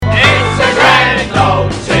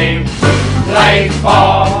played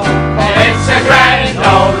for. It's a grand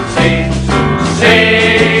old team to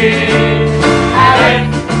see.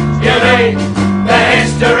 And if you read the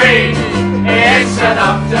history, it's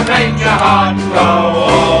enough to make your heart go.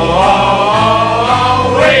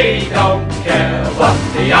 Oh, we don't care what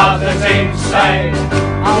the other teams say.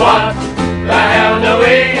 What the hell do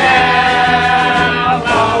we care?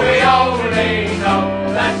 No, we only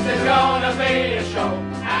know that there's gonna be a show.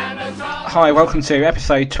 Hi, welcome to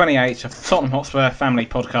episode 28 of the Tottenham Hotspur Family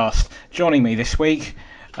podcast. Joining me this week,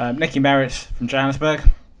 Nicky Merritt from Johannesburg.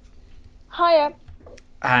 Hiya.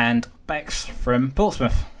 And Bex from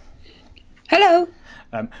Portsmouth. Hello.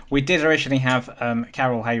 We did originally have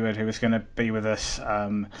Carol Hayward, who was going to be with us,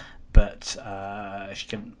 but she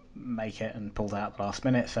couldn't make it and pulled out at the last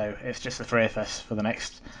minute, so it's just the three of us for the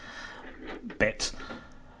next bit.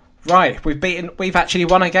 Right, we've actually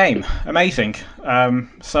won a game. Amazing.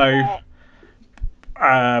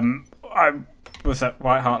 I was at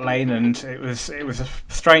White Hart Lane, and it was a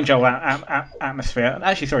strange old atmosphere.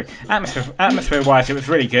 Actually, sorry, atmosphere-wise, it was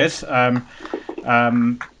really good. I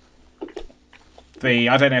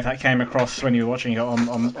don't know if that came across when you were watching it on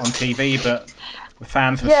TV, but the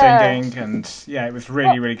fans were singing, and it was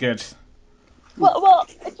really good. Well,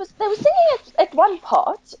 they were singing at one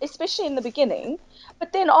part, especially in the beginning,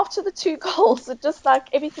 but then after the two goals, it just like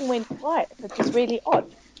everything went quiet. It was really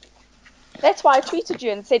odd. That's why I tweeted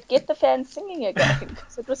you and said, get the fans singing again,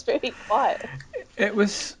 because it was very quiet. It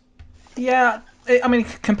was, I mean,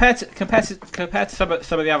 compared to some of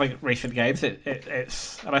the other recent games,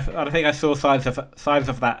 it's. And I think I saw signs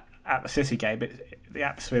of that at the City game. The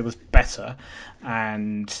atmosphere was better,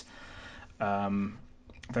 and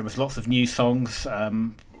there was lots of new songs,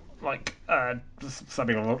 like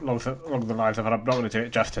something along the lines of, and I'm not going to do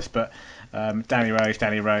it justice, but Danny Rose,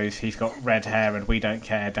 he's got red hair and we don't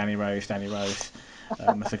care, Danny Rose. That's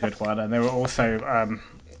a good one. And there were also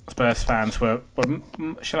Spurs fans were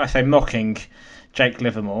shall I say, mocking Jake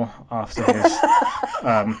Livermore after his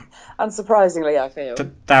unsurprisingly, I feel,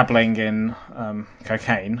 dabbling in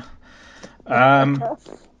cocaine. And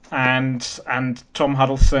Tom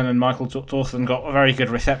Huddleston and Michael Dawson got a very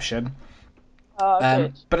good reception.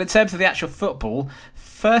 But in terms of the actual football,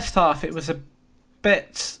 first half it was a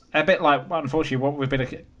bit like, unfortunately, what we've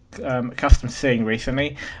been accustomed to seeing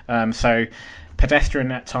recently. So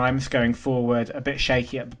pedestrian at times, going forward, a bit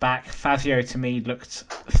shaky at the back. Fazio to me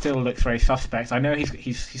still looks very suspect. I know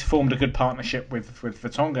he's formed a good partnership with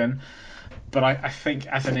Vertonghen, but I think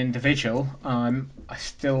as an individual,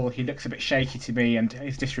 he looks a bit shaky to me, and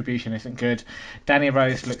his distribution isn't good. Danny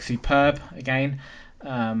Rose looks superb again.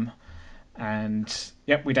 And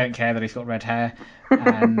we don't care that he's got red hair.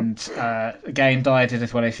 And again, Dyer did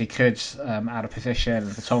as well as he could out of position.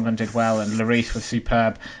 Vertonghen did well, and Lloris was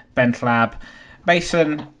superb. Bentlab,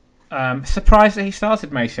 Mason. Surprised that he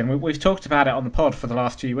started Mason. We've talked about it on the pod for the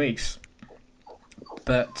last few weeks,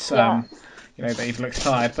 but that he looks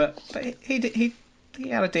tired. But he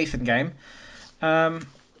had a decent game.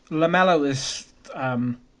 Lamella was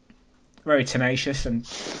very tenacious and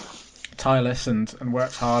tireless and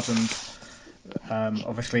worked hard, and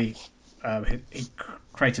obviously he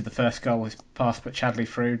created the first goal with his pass, put Chadley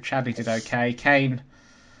through. Chadley did okay. Kane,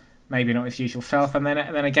 maybe not his usual self, and then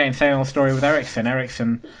again, same old story with Eriksen.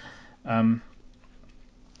 Eriksen looks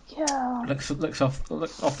off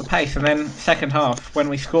the pace, and then second half, when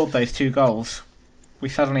we scored those two goals, we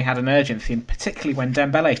suddenly had an urgency, and particularly when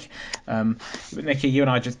Dembele. Nicky, you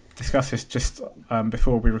and I just discussed this just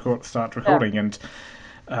before we started recording, and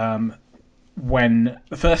when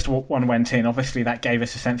the first one went in, obviously that gave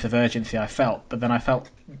us a sense of urgency, I felt, but then I felt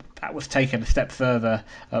that was taken a step further,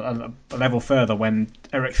 a level further, when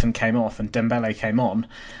Eriksen came off and Dembele came on.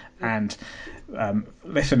 And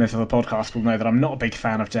listeners of the podcast will know that I'm not a big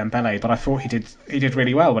fan of Dembele, but I thought he did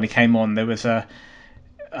really well when he came on. There was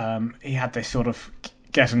he had this sort of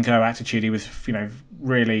get and go attitude. He was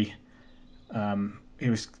really he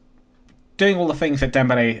was doing all the things that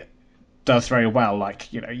Dembele does very well,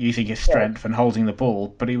 like using his strength and holding the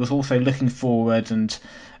ball, but he was also looking forward and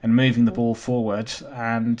moving the ball forward,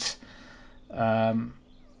 and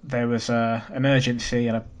there was an urgency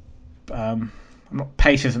and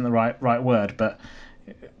pace isn't the right word, but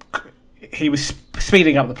he was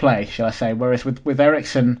speeding up the play, shall I say, whereas with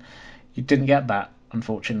Eriksen you didn't get that,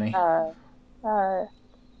 unfortunately.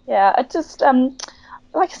 It just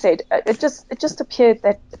like I said, it just appeared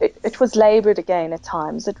that it was laboured again at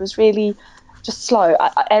times. It was really just slow.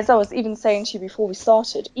 As I was even saying to you before we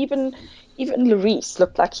started, even Lloris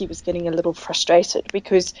looked like he was getting a little frustrated,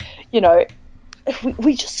 because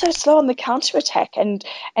we're just so slow on the counter attack, and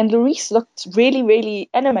Lloris looked really, really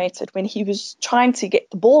animated when he was trying to get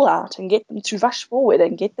the ball out and get them to rush forward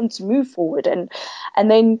and get them to move forward, and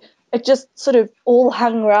then it just sort of all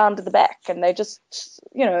hung around at the back, and they just,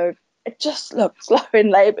 it just looked slow and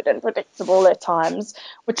laboured and predictable at times,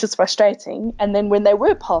 which is frustrating. And then when they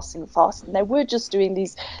were passing fast and they were just doing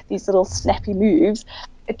these little snappy moves,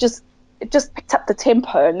 it just picked up the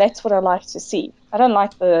tempo, and that's what I like to see. I don't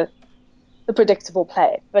like the predictable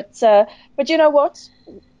play. But you know what?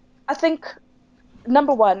 I think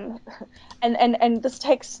number one, and this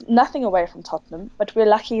takes nothing away from Tottenham, but we're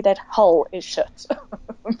lucky that Hull is shit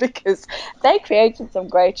because they created some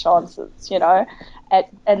great chances,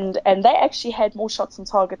 and they actually had more shots on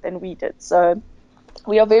target than we did. So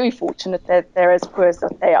we are very fortunate that they're as poor as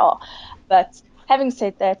that they are. But having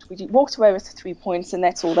said that, we walked away with the 3 points, and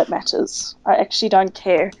that's all that matters. I actually don't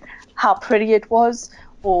care how pretty it was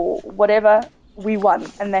or whatever. We won,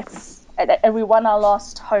 and we won our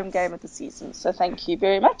last home game of the season. So thank you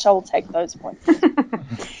very much. I will take those points.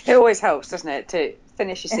 It always helps, doesn't it, to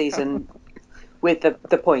finish your season with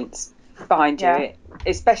the points behind you,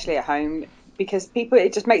 especially at home, because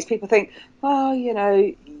it just makes people think, well,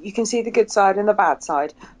 you can see the good side and the bad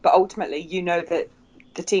side, but ultimately you know that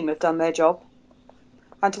the team have done their job,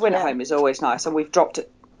 and to win at home is always nice. And we've dropped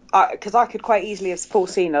it, because I could quite easily have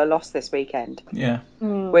foreseen a loss this weekend. Yeah.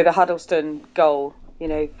 With a Huddleston goal,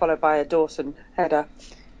 followed by a Dawson header,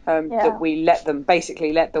 that we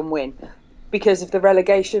basically let them win because of the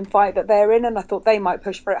relegation fight that they're in, and I thought they might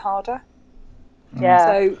push for it harder. Yeah.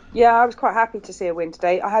 So, I was quite happy to see a win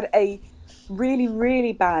today. I had a really,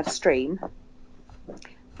 really bad stream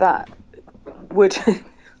that would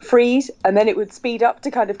freeze, and then it would speed up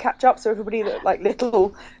to kind of catch up, so everybody looked like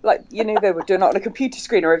little, they were doing it on a computer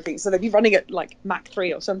screen or everything, so they'd be running at like Mach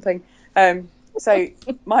 3 or something. So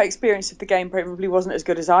my experience of the game probably wasn't as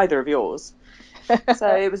good as either of yours,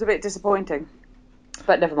 so it was a bit disappointing,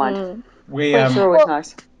 but never mind. Points are always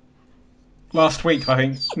nice. Last week, I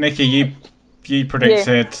think, Nikki, you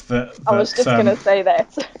predicted that I was just going to say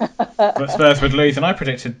that that Spurs would lose, and I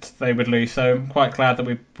predicted they would lose, so I'm quite glad that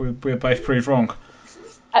we were both proved wrong.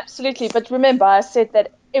 Absolutely, but remember, I said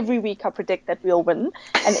that every week I predict that we'll win,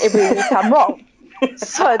 and every week I'm wrong.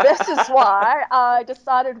 So this is why I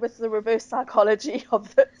decided with the reverse psychology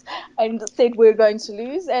of this and said we're going to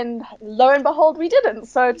lose, and lo and behold, we didn't.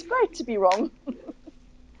 So it's great to be wrong.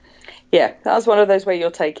 Yeah, that's one of those where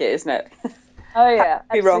you'll take it, isn't it? Oh yeah,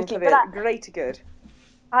 be wrong for the greater good.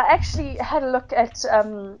 I actually had a look at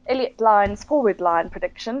Elliot Lyon's forward line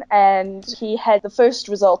prediction, and he had the first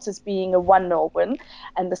result as being a 1-0 win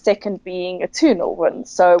and the second being a 2-0 win.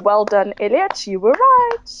 So well done, Elliot. You were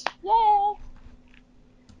right. Yeah.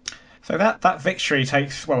 So that victory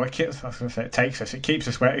takes it takes us. It keeps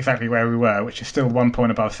us exactly where we were, which is still 1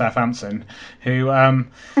 point above Southampton, who had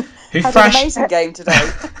an amazing game today.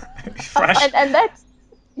 and that's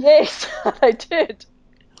yes, they did.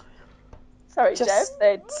 Sorry, Jeff.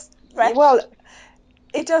 Well,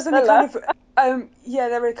 it doesn't kind of.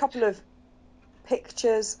 There were a couple of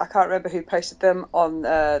pictures. I can't remember who posted them on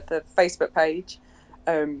the Facebook page.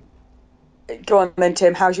 Go on then,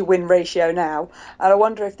 Tim. How's your win ratio now? And I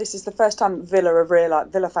wonder if this is the first time Villa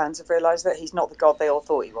fans have realised that he's not the god they all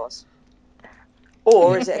thought he was,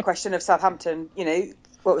 or is it a question of Southampton?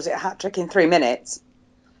 What was it? A hat trick in 3 minutes.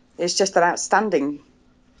 It's just an outstanding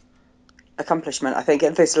accomplishment, I think,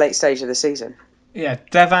 at this late stage of the season. Yeah,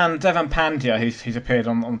 Devan Pandya, who's appeared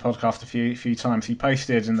on the podcast a few times, he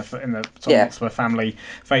posted in the Tottenham Hotspur Family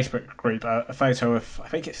Facebook group a photo of, I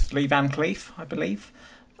think it's Lee Van Cleef, I believe.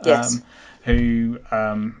 Yes. Who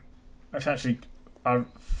it's actually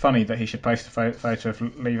funny that he should post a photo of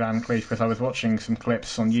Lee Van Cleef, because I was watching some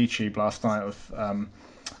clips on YouTube last night of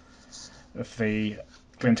the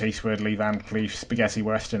Clint Eastwood, Lee Van Cleef spaghetti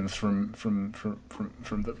westerns from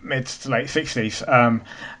the mid to late 60s, and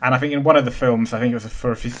I think in one of the films, I think it was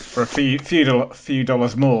for a few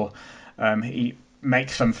dollars more, he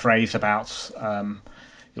makes some phrase about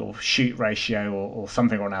your shoot ratio or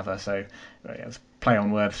something or another. So it was play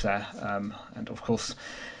on words there, and of course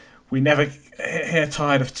we never hear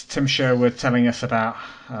tired of Tim Sherwood telling us about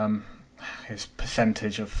his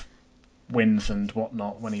percentage of wins and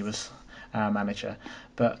whatnot when he was our manager.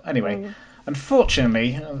 But anyway,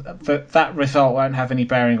 unfortunately, that result won't have any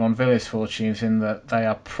bearing on Villa's fortunes, in that they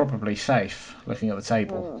are probably safe looking at the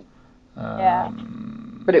table.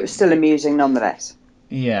 But it was still amusing nonetheless.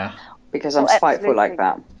 Yeah. Because I'm spiteful like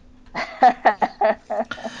that.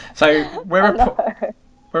 So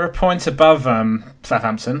we're a point above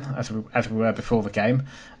Southampton as we were before the game,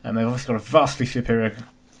 and they've obviously got a vastly superior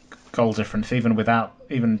goal difference, even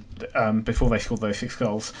before they scored those 6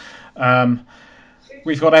 goals.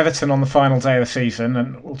 We've got Everton on the final day of the season,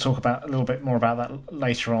 and we'll talk about a little bit more about that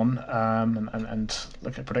later on, and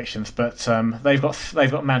look at predictions. But they've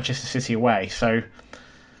got Manchester City away, so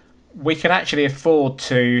we could actually afford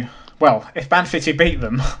to. Well, if Man City beat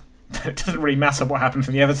them, it doesn't really matter what happens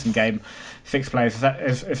in the Everton game. 6 players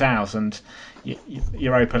is ours, and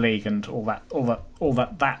Europa League and all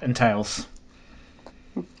that entails.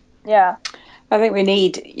 Yeah, I think we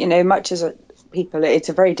need, much as people, it's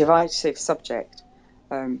a very divisive subject.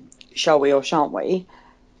 Shall we or shan't we?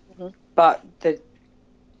 Mm-hmm. But the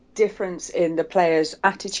difference in the players'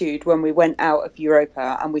 attitude when we went out of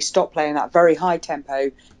Europa and we stopped playing that very high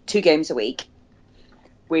tempo, 2 games a week.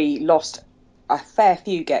 We lost a fair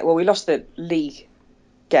few we lost the league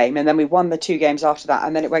game, and then we won the 2 games after that,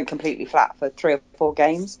 and then it went completely flat for 3 or 4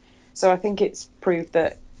 games. So I think it's proved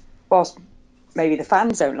that whilst maybe the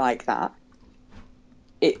fans don't like that,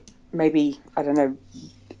 it maybe, I don't know,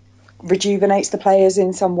 rejuvenates the players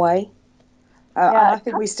in some way. And I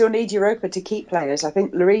think we still need Europa to keep players. I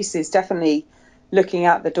think Lloris is definitely looking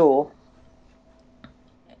out the door.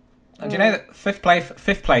 And do you know that fifth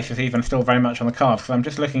place is even still very much on the cards? Because I'm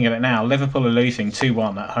just looking at it now. Liverpool are losing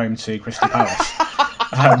 2-1 at home to Crystal Palace.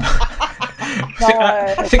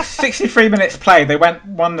 63 minutes played. They went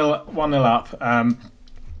 1-0 up.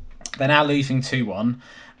 They're now losing 2-1,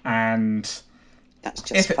 and that's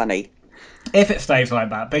just funny. If it stays like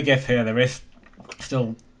that, big if here, there is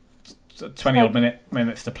still 20 odd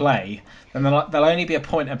minutes to play, then they'll only be a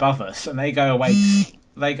point above us, and they go away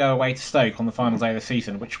to Stoke on the final day of the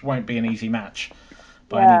season, which won't be an easy match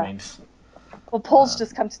by any means. Well, Paul's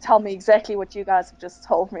just come to tell me exactly what you guys have just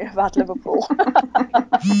told me about Liverpool.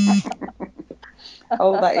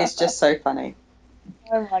 Oh, that is just so funny.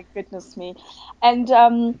 Oh my goodness me.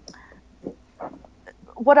 And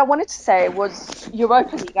what I wanted to say was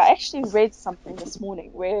Europa League. I actually read something this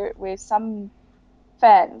morning where some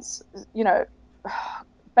fans,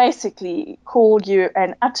 basically call you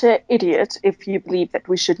an utter idiot if you believe that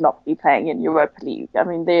we should not be playing in Europa League. I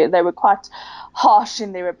mean, they were quite harsh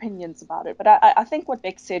in their opinions about it. But I think what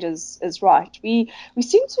Beck said is right. We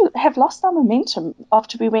seem to have lost our momentum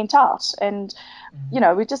after we went out. And,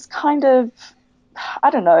 we just kind of,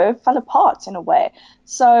 I don't know, fell apart in a way.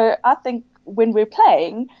 So I think when we're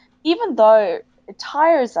playing, even though it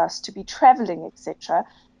tires us to be traveling, etc.,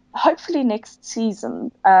 hopefully next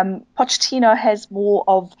season, Pochettino has more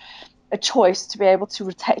of a choice to be able to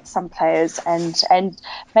rotate some players and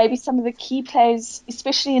maybe some of the key players,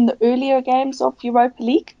 especially in the earlier games of Europa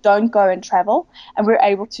League, don't go and travel, and we're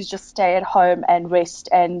able to just stay at home and rest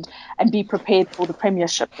and be prepared for the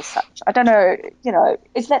Premiership as such. I don't know,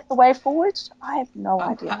 is that the way forward? I have no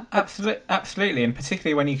idea. Absolutely, and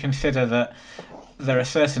particularly when you consider that there are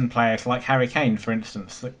certain players like Harry Kane, for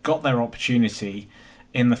instance, that got their opportunity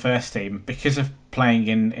in the first team because of playing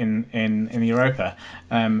in Europa.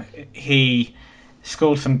 He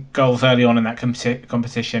scored some goals early on in that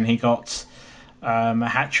competition. He got a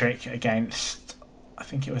hat-trick against, I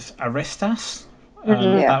think it was Aristas.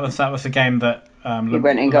 That was the game that he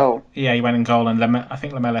went in goal. Yeah, he went in goal, and I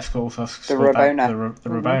think Lamela scored the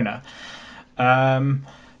Rabona.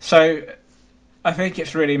 So I think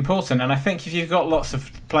it's really important, and I think if you've got lots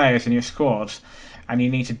of players in your squad and you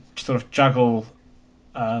need to sort of juggle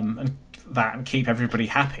and keep everybody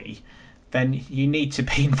happy, then you need to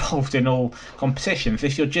be involved in all competitions.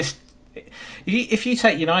 If you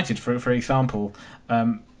take United for example,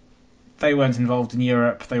 they weren't involved in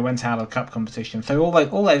Europe. They went out of cup competition, so all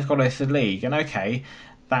they've got is the league. And okay,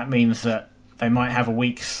 that means that they might have a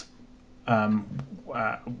week's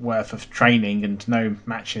worth of training and no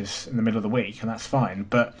matches in the middle of the week, and that's fine.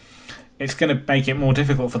 But it's going to make it more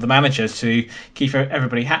difficult for the managers to keep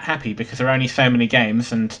everybody happy because there are only so many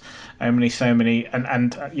games and only so many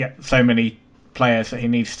so many players that he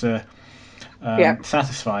needs to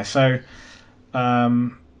satisfy. So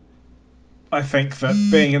I think that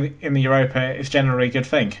being in the Europa is generally a good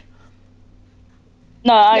thing.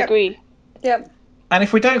 No, I agree. Yep. And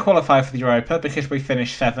if we don't qualify for the Europa because we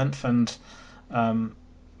finish 7th and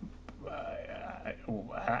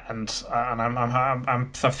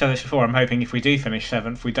I've said this before, I'm hoping if we do finish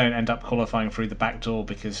 7th, we don't end up qualifying through the back door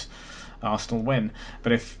because Arsenal win.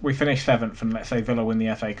 But if we finish 7th and let's say Villa win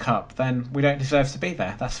the FA Cup, then we don't deserve to be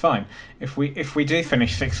there. That's fine. If we do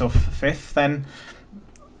finish 6th or 5th, then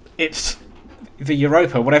it's the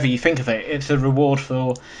Europa, whatever you think of it, it's a reward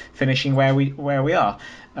for finishing where we are.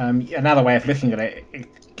 Another way of looking at it,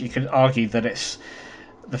 you could argue that it's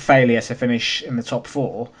the failure to finish in the top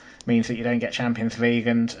 4 means that you don't get Champions League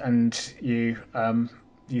and you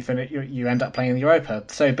you end up playing the Europa.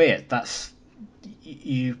 So be it.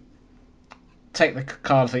 You take the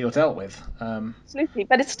cards that you're dealt with. Absolutely,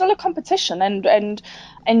 but it's still a competition,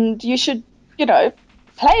 and you should,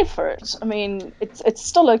 play for it. I mean, it's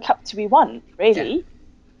still a cup to be won, really.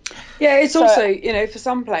 Yeah, it's So also, for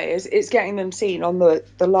some players, it's getting them seen on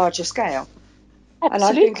the larger scale. And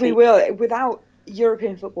I think we absolutely. will, without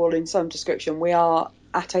European football in some description, we are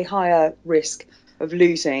at a higher risk of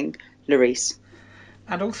losing Lloris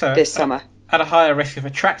And also this summer. at a higher risk of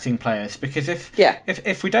attracting players, because Yeah.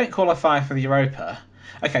 if we don't qualify for the Europa,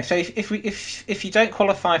 okay, so if you don't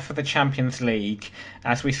qualify for the Champions League,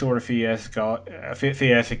 as we saw a few years ago,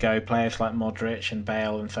 players like Modric and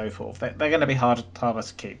Bale and so forth, they're going to be harder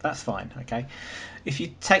to keep. That's fine, okay. If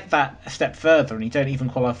you take that a step further and you don't even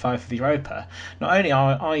qualify for the Europa, not only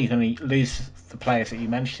are you going to lose the players that you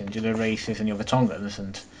mentioned, your Llorises and your Vertongans,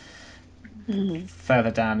 and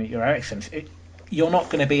further down your Ericssons, you're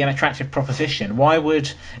not going to be an attractive proposition. Why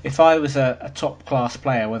would, if I was a top class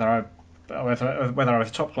player, whether I was a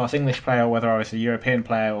top class English player, or whether I was a European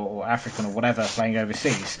player or African or whatever playing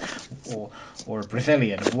overseas, or a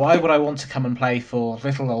Brazilian, why would I want to come and play for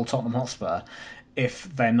little old Tottenham Hotspur if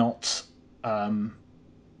they're not,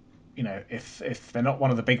 if they're not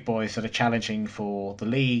one of the big boys that are challenging for the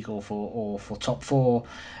league or for top four,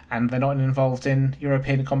 and they're not involved in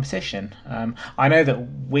European competition? I know that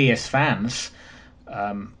we as fans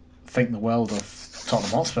think the world of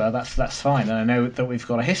Tottenham Hotspur. That's fine, and I know that we've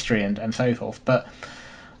got a history and so forth. But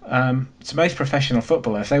to most professional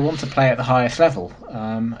footballers, they want to play at the highest level,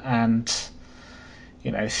 and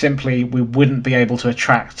simply we wouldn't be able to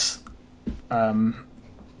attract.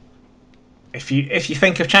 If you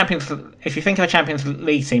think of a Champions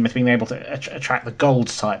League team as being able to attract the gold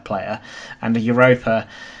type player, and a Europa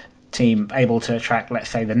team able to attract, let's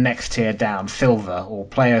say, the next tier down, silver, or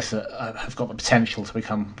players that have got the potential to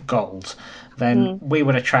become gold, then we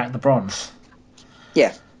would attract the bronze.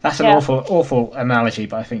 Yeah. That's an awful analogy,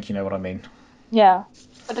 but I think you know what I mean. Yeah,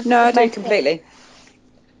 but No, I do completely.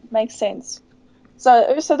 Makes sense.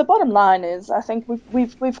 So the bottom line is, I think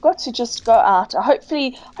we've got to just go out.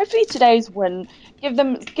 Hopefully today's win gives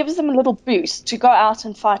them a little boost to go out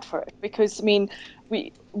and fight for it. Because I mean,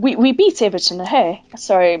 we beat Everton. Hey,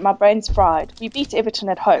 sorry, my brain's fried. We beat Everton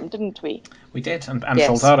at home, didn't we? We did, and Yes.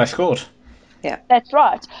 Soldado scored. Yeah. That's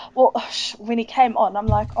right. Well, when he came on, I'm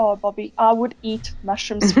like, oh, Bobby, I would eat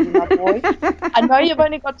mushrooms for you, my boy. I know you've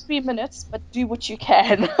only got 3 minutes, but do what you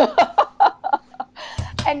can.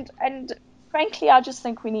 And frankly, I just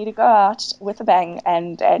think we need to go out with a bang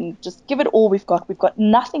and just give it all we've got. We've got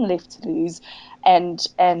nothing left to lose, and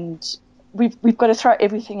we've got to throw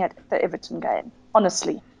everything at the Everton game.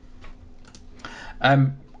 Honestly.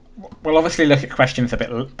 We'll obviously look at questions a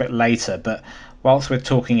bit later, but whilst we're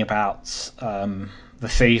talking about the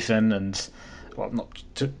season and not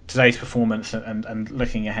today's performance and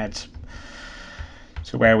looking ahead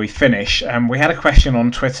to where we finish, we had a question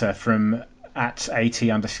on Twitter from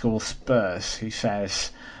 @AT_Spurs who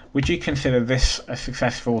says, would you consider this a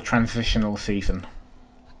successful transitional season?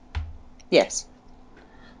 Yes.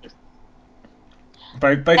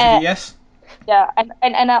 Both of you, yes? Yeah,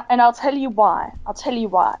 and I'll tell you why.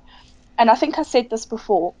 And I think I said this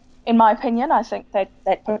before. In my opinion, I think that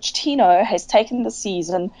Pochettino has taken the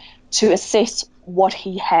season to assess what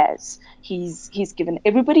he has. He's given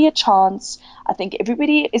everybody a chance. I think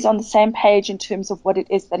everybody is on the same page in terms of what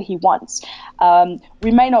it is that he wants.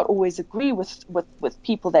 We may not always agree with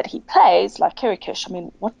people that he plays, like Kirikish. I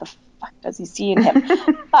mean, what the fuck does he see in him?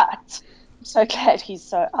 But I'm so glad he's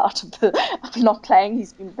so out of not playing.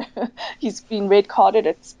 He's been red carded.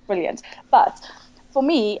 It's brilliant. But for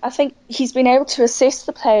me, I think he's been able to assess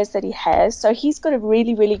the players that he has. So he's got a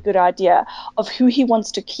really, really good idea of who he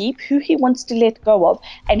wants to keep, who he wants to let go of,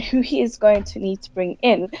 and who he is going to need to bring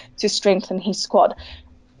in to strengthen his squad.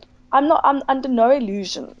 I'm under no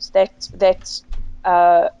illusions that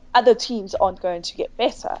other teams aren't going to get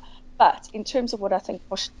better. But in terms of what I think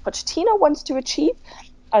Pochettino wants to achieve,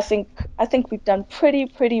 I think we've done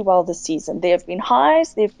pretty well this season. There have been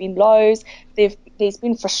highs, there have been lows, there's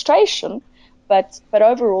been frustration, but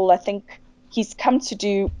overall, I think he's come to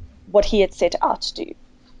do what he had set out to do.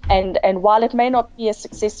 And while it may not be as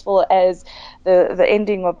successful as the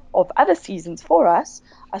ending of other seasons for us,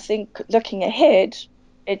 I think looking ahead,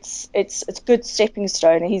 it's good stepping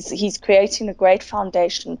stone. He's creating a great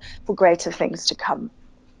foundation for greater things to come.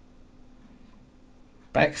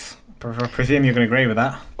 Bex, I presume you can agree with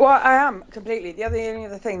that. Well, I am completely. The only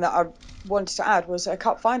other thing that I wanted to add was a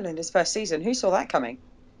cup final in his first season. Who saw that coming?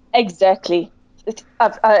 Exactly.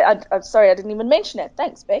 I'm sorry, I didn't even mention it.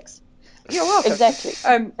 Thanks, Bex. You're welcome. Exactly.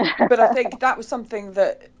 But I think that was something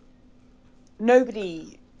that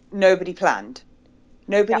nobody planned.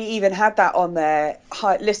 Nobody even had that on their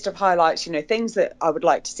list of highlights, things that I would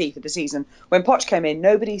like to see for the season. When Poch came in,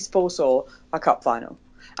 nobody foresaw a cup final.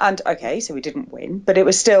 And okay, so we didn't win, but it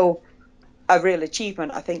was still a real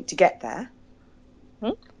achievement, I think, to get there.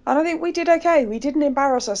 And I think we did okay. We didn't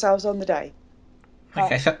embarrass ourselves on the day.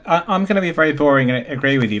 Okay, so I'm going to be very boring and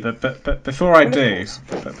agree with you, but before I do,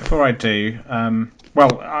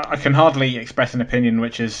 well, I can hardly express an opinion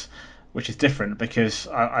which is different, because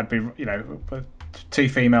I'd be, with two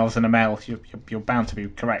females and a male, you're bound to be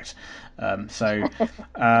correct. But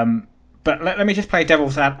let me just play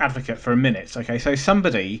devil's advocate for a minute. Okay, so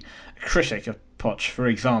somebody, a critic of Poch, for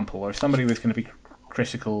example, or if somebody was going to be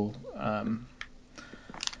critical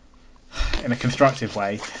in a constructive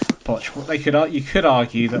way, Poch, you could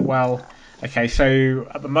argue that, well, okay, so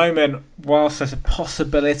at the moment, whilst there's a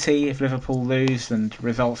possibility if Liverpool lose and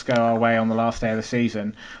results go our way on the last day of the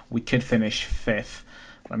season, we could finish fifth.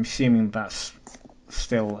 I'm assuming that's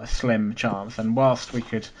still a slim chance, and whilst we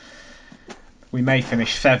may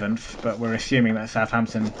finish seventh, but we're assuming that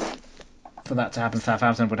Southampton, for that to happen,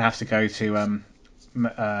 Southampton would have to go to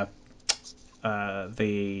the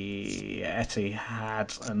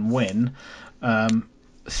Etihad and win.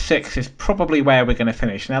 Sixth is probably where we're going to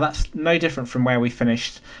finish. Now, that's no different from where we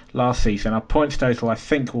finished last season. Our points total, I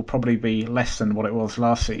think, will probably be less than what it was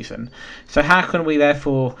last season. So how can we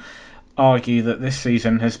therefore argue that this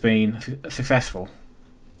season has been successful?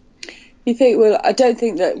 You think? Well, I don't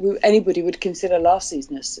think that anybody would consider last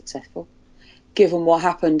season as successful, given what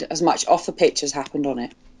happened, as much off the pitch as happened on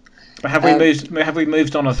it. But have we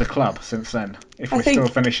moved on as a club since then? If we're still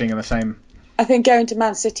finishing in the same, I think going to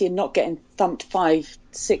Man City and not getting thumped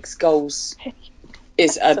 5-6 goals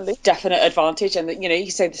is a definite advantage. And you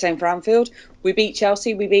can say the same for Anfield. We beat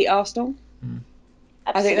Chelsea, we beat Arsenal.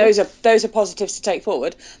 I think those are positives to take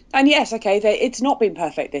forward. And yes, okay, it's not been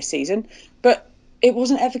perfect this season, but it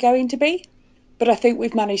wasn't ever going to be. But I think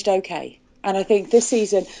we've managed okay. And I think this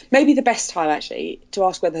season, maybe the best time actually to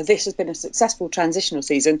ask whether this has been a successful transitional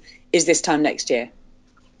season is this time next year.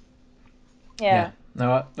 Yeah.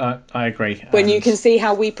 No, I agree. When you can see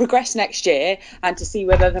how we progress next year, and to see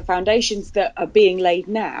whether the foundations that are being laid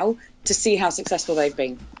now, to see how successful they've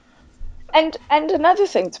been. And another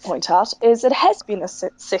thing to point out is it has been a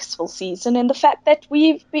successful season in the fact that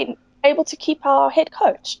we've been able to keep our head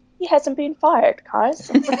coach. He hasn't been fired, guys.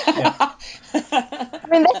 I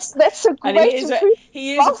mean, that's a great improvement.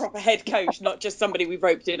 He is a proper head coach, not just somebody we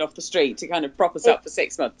roped in off the street to kind of prop us up for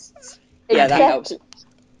 6 months. Yeah, that helps.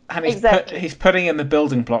 And he's putting in the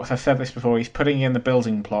building blocks. I've said this before. He's putting in the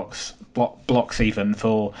building blocks even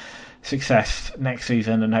for success next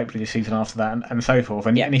season and hopefully the season after that, and so forth.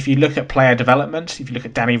 And if you look at player development, if you look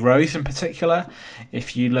at Danny Rose in particular,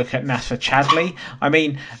 if you look at Nasser Chadli, I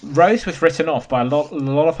mean, Rose was written off by a lot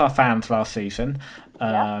of our fans last season.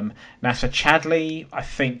 Nasser Chadli, I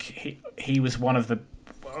think he was one of the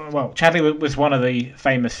Chadli was one of the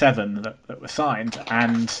famous 7 that were signed,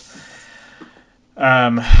 and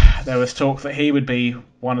there was talk that he would be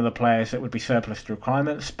one of the players that would be surplus to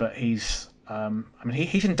requirements, but he's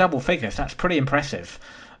he's in double figures. That's pretty impressive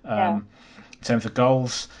in terms of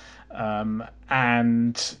goals. And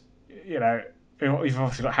you've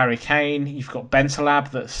obviously got Harry Kane. You've got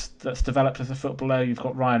Bentalab that's developed as a footballer. You've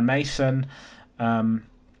got Ryan Mason. And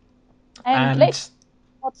let's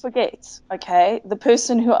not forget, okay, the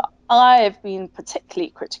person who I've been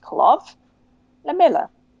particularly critical of, Lamela.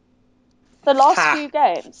 The last few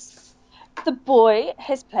games, the boy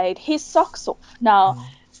has played his socks off. Now,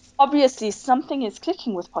 obviously, something is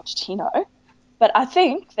clicking with Pochettino, but I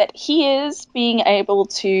think that he is being able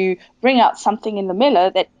to bring out something in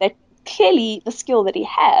Lamela that clearly the skill that he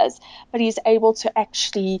has, but he's able to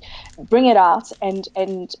actually bring it out, and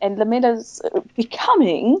Lamela's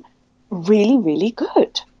becoming really, really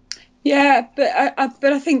good. Yeah,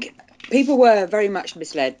 but I think people were very much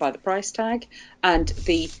misled by the price tag and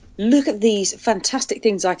the look at these fantastic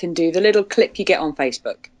things I can do, the little clip you get on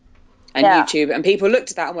Facebook and YouTube, and people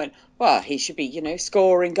looked at that and went, well, he should be,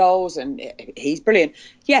 scoring goals and he's brilliant.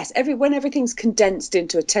 Yes, when everything's condensed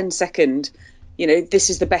into a 10-second, this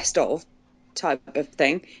is the best of type of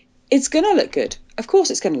thing, it's going to look good. Of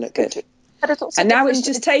course it's going to look good. But it's also and now it's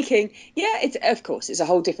just taking, it's a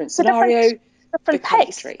whole different scenario. Different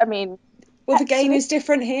pace. I mean, well, the game is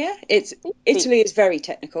different here. Italy is very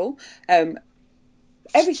technical.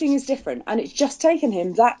 Everything is different, and it's just taken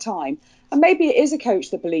him that time. And maybe it is a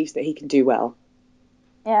coach that believes that he can do well.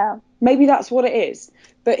 Yeah. Maybe that's what it is.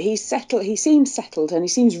 But he's settled. He seems settled, and he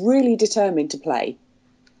seems really determined to play.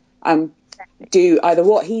 do either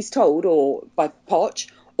what he's told or by Poch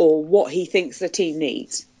or what he thinks the team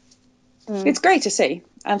needs. It's great to see,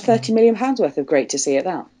 and £30 million worth of great to see at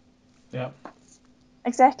that. Yeah.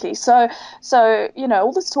 Exactly. So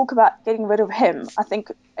all this talk about getting rid of him, I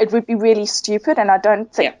think it would be really stupid, and I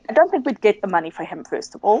don't think we'd get the money for him,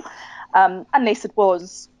 first of all, unless it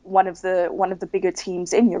was one of the bigger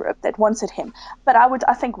teams in Europe that wanted him. But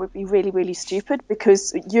I think it would be really, really stupid,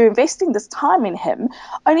 because you're investing this time in him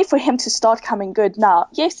only for him to start coming good now.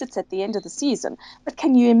 Yes, it's at the end of the season, but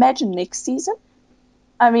can you imagine next season?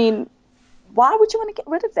 I mean, why would you want to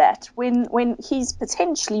get rid of that when he's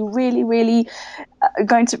potentially really, really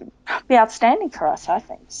going to be outstanding for us, I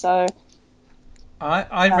think. So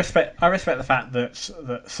I respect the fact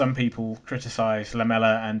that some people criticise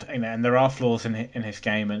Lamela, and there are flaws in his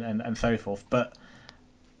game and so forth, but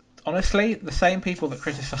honestly, the same people that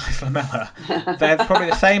criticise Lamela, they're probably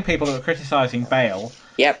the same people that were criticising Bale.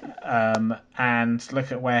 Yep. And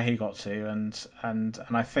look at where he got to, and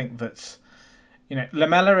I think that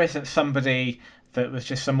Lamela isn't somebody that was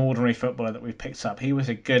just some ordinary footballer that we've picked up. He was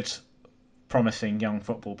a good, promising young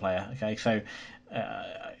football player. Okay, so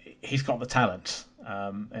he's got the talent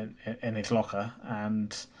in his locker,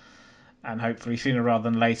 and hopefully sooner rather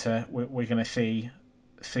than later we're going to see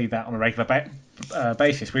that on a regular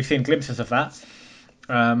basis. We've seen glimpses of that,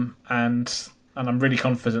 and I'm really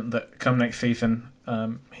confident that come next season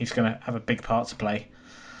he's going to have a big part to play.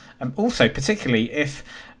 And also, particularly if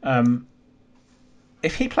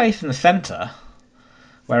he plays in the centre,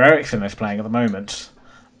 where Eriksen is playing at the moment,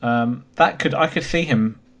 I could see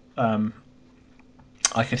him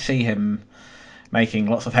making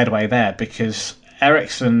lots of headway there, because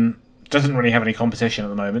Eriksen doesn't really have any competition at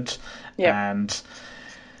the moment, and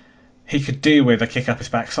he could do with a kick up his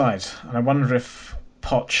backside. And I wonder if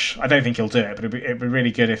Poch, I don't think he'll do it, but it'd be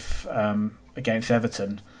really good if against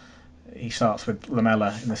Everton he starts with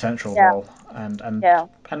Lamela in the central role, and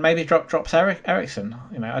maybe drops Eriksen.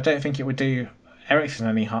 I don't think it would do Eriksen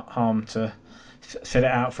any harm to sit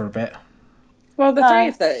it out for a bit. Well, the three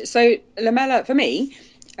of those. So Lamela, for me,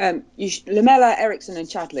 Lamela, Eriksen, and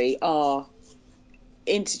Chadley are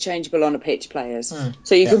interchangeable on a pitch players.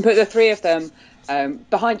 So you can put the three of them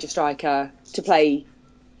behind your striker to play.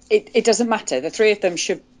 It doesn't matter. The three of them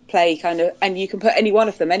should play kind of, and you can put any one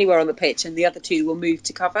of them anywhere on the pitch, and the other two will move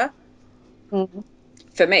to cover.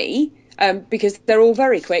 For me, because they're all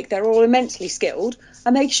very quick, they're all immensely skilled,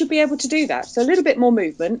 and they should be able to do that. So a little bit more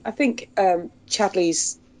movement. I think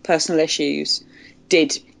Chadley's personal issues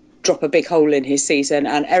did drop a big hole in his season,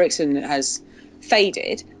 and Eriksen has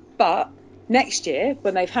faded. But next year,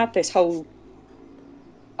 when they've had a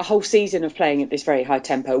whole season of playing at this very high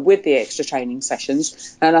tempo with the extra training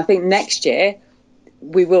sessions, and I think next year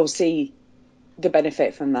we will see the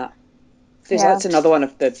benefit from that. That's another one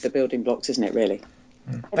of the building blocks, isn't it, really?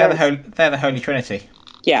 They're the Holy Trinity.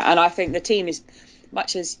 Yeah, and I think the team is,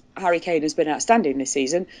 much as Harry Kane has been outstanding this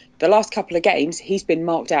season, the last couple of games he's been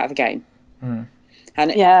marked out of a game. And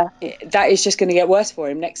that is just going to get worse for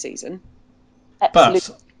him next season.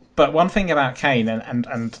 But one thing about Kane, and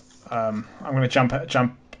I'm going to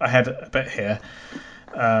jump ahead a bit here.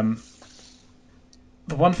 The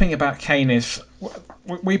one thing about Kane is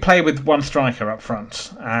we play with one striker up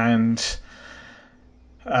front, and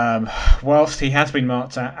whilst he has been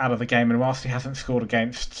marked out of the game, and whilst he hasn't scored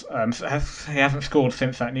since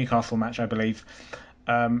that Newcastle match, I believe,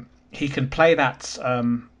 he can play that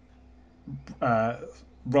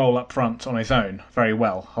role up front on his own very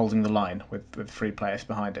well, holding the line with three players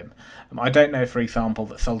behind him. I don't know, for example,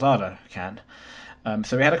 that Soldado can.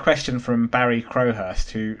 So we had a question from Barry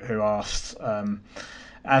Crowhurst who asked,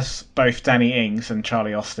 as both Danny Ings and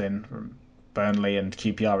Charlie Austin from Burnley and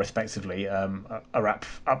QPR respectively are up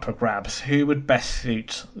for grabs, who would best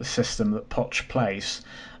suit the system that Poch plays?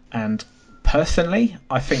 And personally,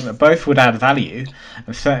 I think that both would add value,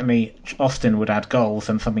 and certainly Austin would add goals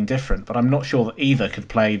and something different, but I'm not sure that either could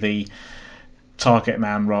play the target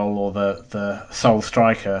man role or the sole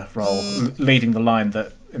striker role, leading the line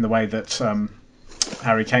in the way that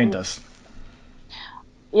Harry Kane does.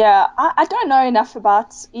 Yeah, I don't know enough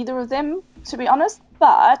about either of them, to be honest,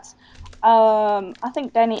 but I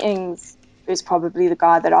think Danny Ings is probably the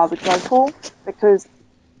guy that I would go for, because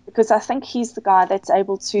I think he's the guy that's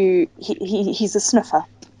able to, he's a sniffer,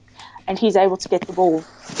 and he's able to get the ball,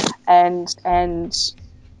 and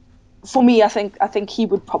for me, I think he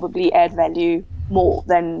would probably add value more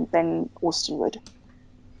than Austin would,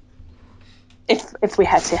 if we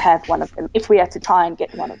had to have one of them, if we had to try and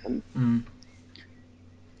get one of them.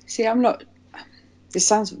 See, this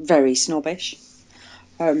sounds very snobbish.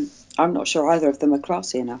 I'm not sure either of them are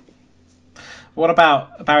classy enough. What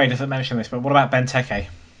about Barry? Doesn't mention this, but what about Benteke?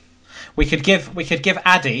 We could give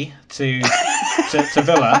Addy to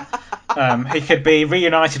Villa. He could be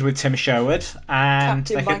reunited with Tim Sherwood, and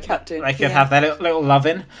captain. They could have their little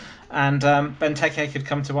loving, and Benteke could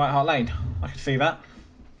come to White Hart Lane. I could see that.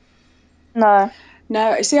 No.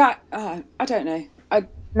 See, I don't know.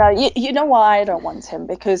 No, you know why I don't want him?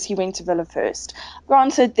 Because he went to Villa first.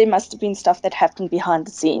 Granted, there must have been stuff that happened behind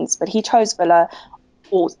the scenes, but he chose Villa,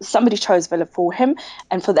 or somebody chose Villa for him,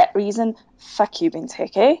 and for that reason, fuck you,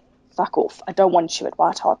 Benteke. Fuck off. I don't want you at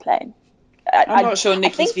White Hart Lane. I'm not sure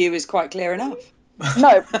Nicky's view is quite clear enough.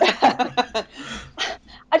 No.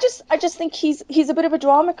 I just think he's a bit of a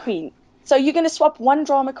drama queen. So you're going to swap one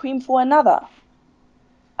drama queen for another.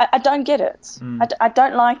 I don't get it. I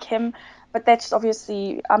don't like him, but that's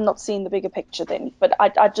obviously, I'm not seeing the bigger picture then. But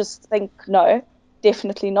I just think, no,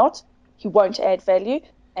 definitely not. He won't add value,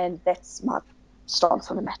 and that's my stance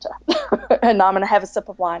on the matter. And now I'm going to have a sip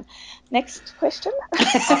of wine. Next question.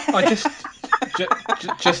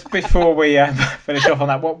 Just before we finish off on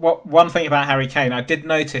that, one thing about Harry Kane, I did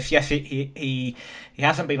notice. Yes, he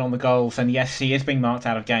hasn't been on the goals, and yes, he is being marked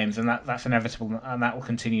out of games, and that's inevitable, and that will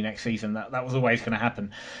continue next season. That was always going to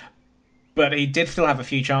happen. But he did still have a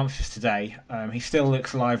few chances today. He still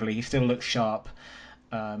looks lively. He still looks sharp.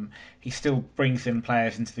 He still brings in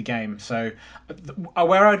players into the game. So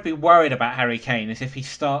where I'd be worried about Harry Kane is if he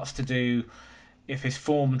starts to do, if his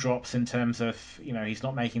form drops in terms of, he's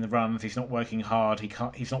not making the runs, he's not working hard,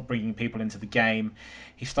 he's not bringing people into the game,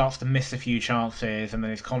 he starts to miss a few chances, and then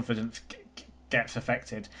his confidence gets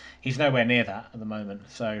affected. He's nowhere near that at the moment.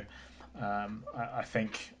 So I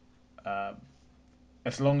think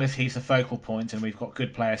as long as he's the focal point and we've got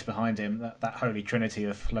good players behind him, that holy trinity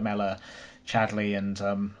of Lamella, Chadley, and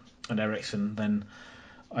Eriksen, then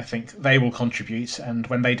I think they will contribute. And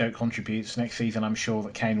when they don't contribute next season, I'm sure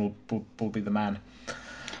that Kane will be the man.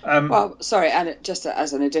 Well, sorry, and just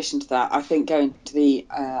as an addition to that, I think going to the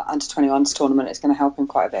under-21s tournament is going to help him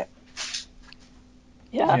quite a bit.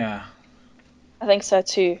 Yeah. I think so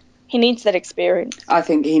too. He needs that experience. I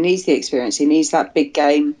think he needs the experience. He needs that big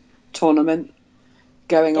game tournament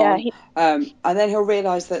going on. And then he'll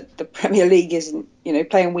realise that the Premier League isn't,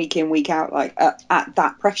 playing week in, week out, like at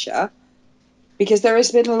that pressure, because there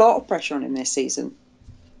has been a lot of pressure on him this season.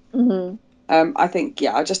 Mm-hmm.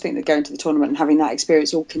 I just think that going to the tournament and having that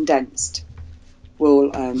experience all condensed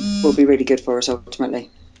will be really good for us ultimately.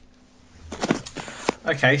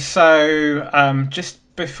 Okay, so just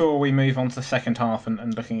before we move on to the second half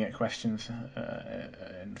and looking at questions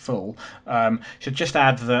in full, should just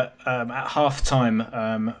add that at half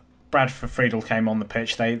time, Bradford Friedel came on the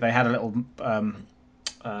pitch. They had a little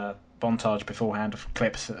montage beforehand of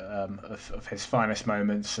clips of his finest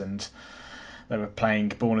moments, and they were playing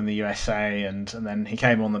Born in the USA, and then he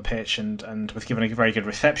came on the pitch and was given a very good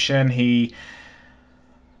reception.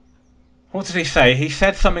 What did he say? He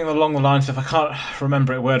said something along the lines of, I can't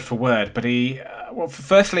remember it word for word, but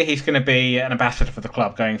firstly, he's going to be an ambassador for the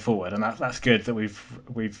club going forward, and that's good that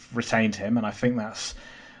we've retained him, and I think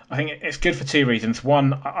it's good for two reasons.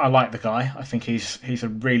 One, I like the guy. I think he's a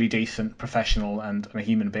really decent professional and a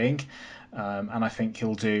human being, and I think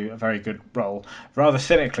he'll do a very good role. Rather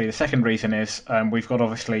cynically, the second reason is we've got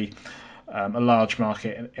obviously a large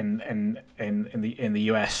market in the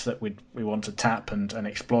US that we want to tap and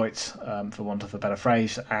exploit, for want of a better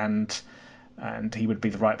phrase, and he would be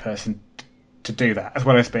the right person to do that, as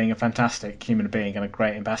well as being a fantastic human being and a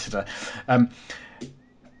great ambassador.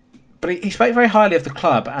 But he spoke very highly of the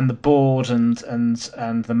club and the board and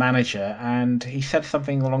the manager, and he said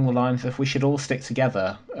something along the lines of, we should all stick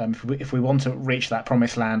together. If we want to reach that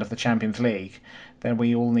promised land of the Champions League, then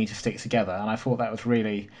we all need to stick together. And I thought that was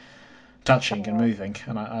really touching and moving,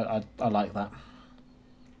 and I like that.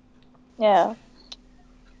 Yeah.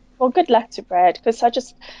 Well, good luck to Brad, because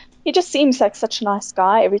he just seems like such a nice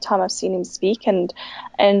guy every time I've seen him speak, and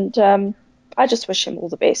I just wish him all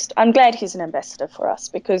the best. I'm glad he's an ambassador for us,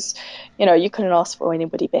 because you couldn't ask for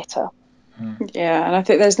anybody better. Yeah, and I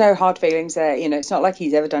think there's no hard feelings there. It's not like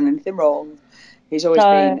he's ever done anything wrong. He's always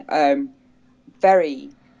been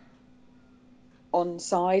very on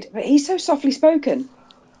side, but he's so softly spoken.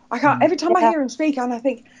 I can't. Every time I hear him speak, and I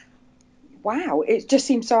think, wow, it just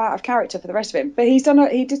seems so out of character for the rest of him. But he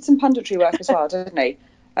did some punditry work as well, didn't he?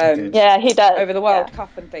 Yeah, he does. Over the World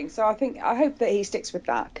Cup and things. So I hope that he sticks with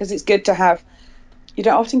that, because it's good to have. You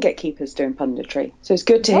don't often get keepers doing punditry, so it's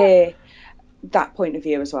good to hear that point of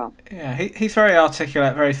view as well. Yeah, he's very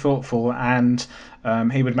articulate, very thoughtful, and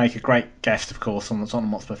he would make a great guest, of course, on the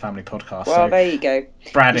Tottenham Hotspur Family podcast. Well, there you go.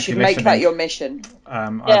 Brad, you should make that your mission.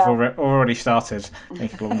 I've already started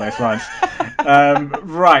thinking along those lines.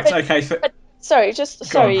 Right, okay. So, sorry,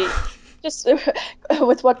 Go on. just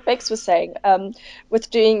with what Bex was saying, with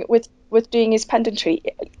doing his punditry,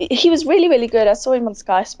 he was really, really good. I saw him on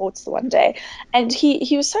Sky Sports the one day, and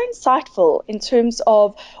he was so insightful in terms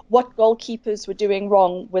of what goalkeepers were doing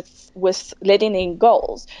wrong with letting in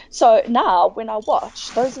goals. So now when I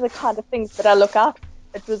watch, those are the kind of things that I look out for.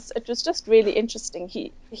 It was just really interesting.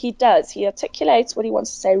 He articulates what he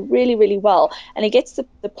wants to say really, really well, and he gets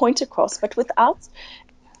the point across, but without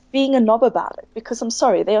being a knob about it, because I'm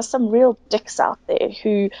sorry, there are some real dicks out there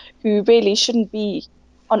who really shouldn't be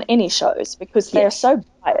on any shows because they are so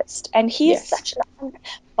biased, and he is such an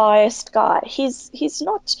unbiased guy. He's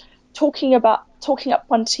not talking up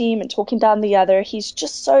one team and talking down the other. He's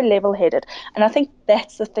just so level-headed, and I think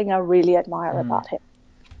that's the thing I really admire about him.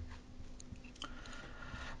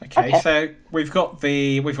 Okay, so we've got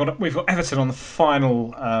Everton on the final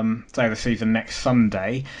day of the season next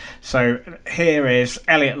Sunday. So here is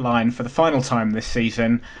Elliot Line for the final time this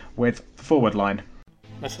season with the forward line.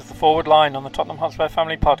 This is the Forward Line on the Tottenham Hotspur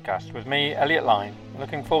Family podcast with me, Elliot Line.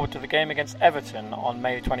 Looking forward to the game against Everton on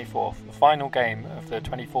May 24th, the final game of the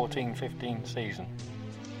 2014-15 season.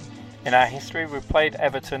 In our history, we've played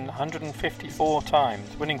Everton 154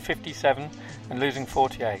 times, winning 57 and losing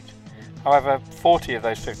 48. However, 40 of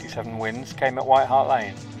those 57 wins came at White Hart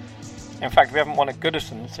Lane. In fact, we haven't won at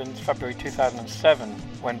Goodison since February 2007,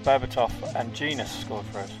 when Berbatov and Genus scored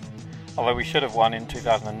for us. Although we should have won in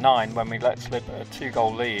 2009 when we let slip a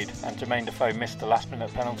 2-goal lead and Jermaine Defoe missed a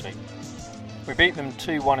last-minute penalty. We beat them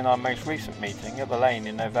 2-1 in our most recent meeting at the Lane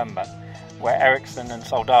in November, where Eriksson and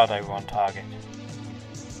Soldado were on target.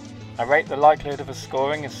 I rate the likelihood of us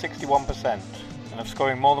scoring as 61%, and of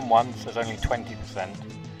scoring more than once as only 20%.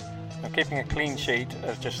 Of keeping a clean sheet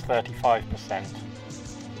as just 35%.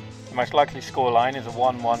 The most likely scoreline is a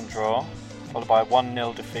 1-1 draw, followed by a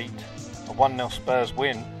 1-0 defeat, a 1-0 Spurs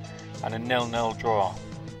win, and a 0-0 draw.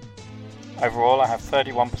 Overall, I have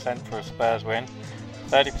 31% for a Spurs win,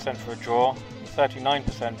 30% for a draw, and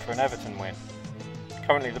 39% for an Everton win.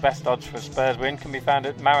 Currently, the best odds for a Spurs win can be found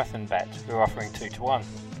at Marathon Bet, who are offering 2-1.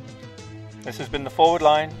 This has been the Forward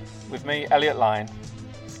Line with me, Elliot Line.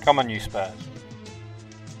 Come on, you Spurs.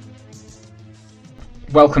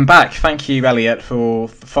 Welcome back. Thank you, Elliot, for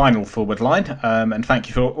the final forward line, and thank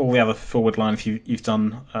you for all the other forward lines you've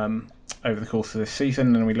done over the course of this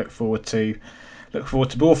season. And we look forward to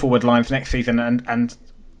more forward lines next season, and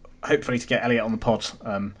hopefully to get Elliot on the pod.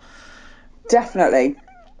 Definitely.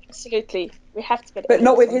 Absolutely, we have to get. But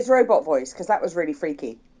not with his robot voice, because that was really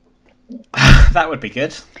freaky. That would be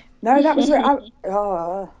good. No, that was it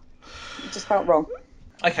just felt wrong.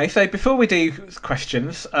 Okay, so before we do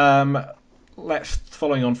questions, let's,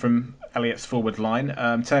 following on from Elliot's forward line,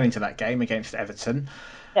 turning to that game against Everton.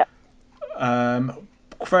 Yeah.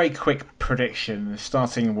 Very quick prediction,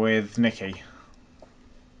 starting with Nikki.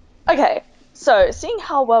 Okay, so seeing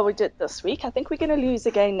how well we did this week, I think we're going to lose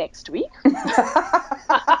again next week.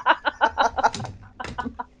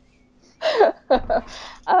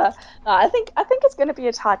 I think it's going to be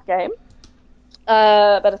a tight game.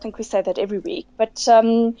 But I think we say that every week. But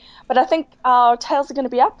I think our tails are going to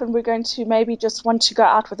be up, and we're going to maybe just want to go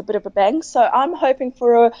out with a bit of a bang. So I'm hoping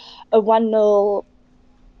for a 1-0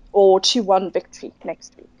 or 2-1 victory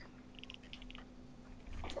next week.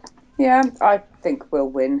 Yeah, I think we'll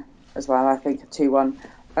win as well. I think 2-1.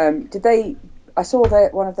 I saw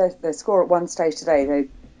that one of their score at one stage today. They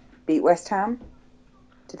beat West Ham.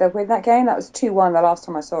 Did they win that game? That was 2-1 the last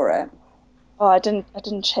time I saw it. Oh, I didn't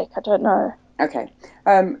check. I don't know. Okay.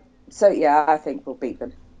 So yeah, I think we'll beat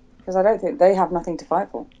them, because I don't think they have nothing to fight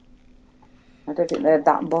for. I don't think they're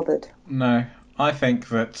that bothered. No, I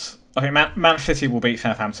think Man City will beat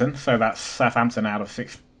Southampton, so that's Southampton out of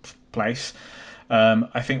 6th place.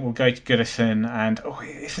 I think we'll go to Goodison, and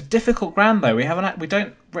it's a difficult ground though. We haven't had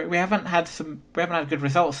good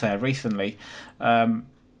results there recently.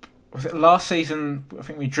 Was it last season? I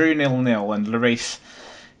think we drew 0-0, and Lloris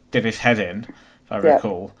did his head in, if I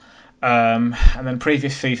recall. And then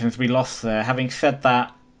previous seasons we lost there. Having said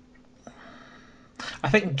that, I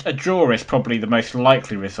think a draw is probably the most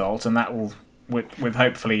likely result, and that will, with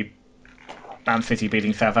hopefully Man City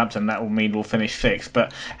beating Southampton, that will mean we'll finish 6th.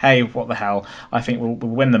 But hey, what the hell? I think we'll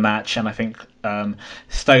win the match, and I think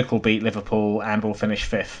Stoke will beat Liverpool, and we'll finish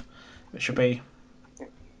 5th. It should be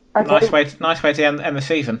a nice way to end the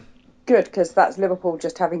season. Good, because that's Liverpool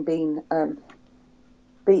just having been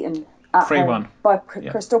beaten at 3-1 by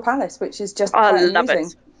Crystal Palace, which is just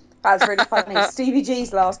amusing. That's really funny. Stevie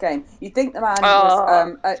G's last game. You'd think the man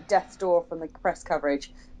was at death's door from the press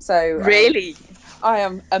coverage. So really, I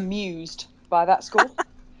am amused by that score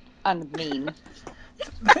and mean.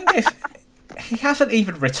 The thing is, he hasn't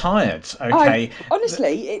even retired. Okay,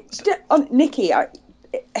 Honestly, Nikki,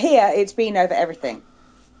 here it's been over everything.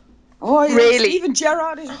 Oh, Really? Steven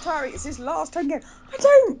Gerrard is retiring. It's his last home game. I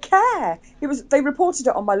don't care. They reported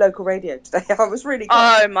it on my local radio today. I was really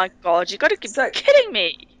Oh my God! You got to be kidding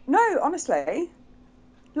me. No, honestly,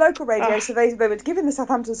 local radio. So they were giving the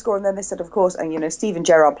Southampton score, and then they said, of course, and Steven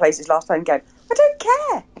Gerrard plays his last home game. I don't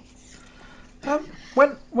care.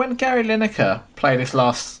 When Gary Lineker played his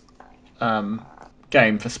last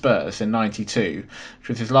game for Spurs in '92, which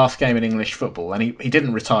was his last game in English football, and he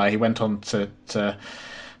didn't retire. He went on to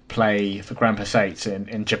play for Grampus 8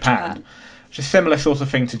 in Japan, which is a similar sort of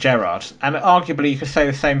thing to Gerrard. And arguably, you could say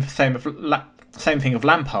the same thing of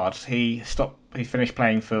Lampard. He finished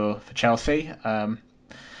playing for Chelsea,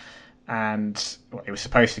 and he was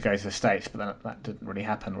supposed to go to the States, but that didn't really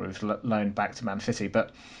happen. He was loaned back to Man City.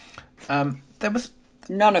 But there was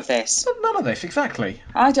none of this. None of this, exactly.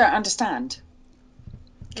 I don't understand.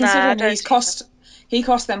 Considering he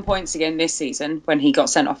cost them points again this season when he got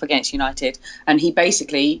sent off against United, and he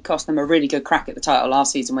basically cost them a really good crack at the title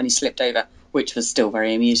last season when he slipped over, which was still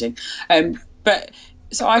very amusing. But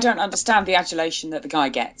so I don't understand the adulation that the guy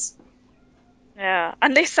gets. Yeah,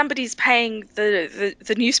 unless somebody's paying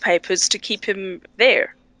the newspapers to keep him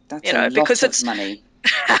there. That's a lot of money.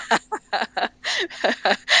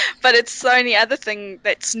 But it's the only other thing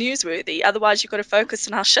that's newsworthy. Otherwise, you've got to focus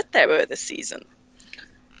on how shit they were this season.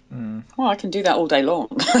 Well, I can do that all day long.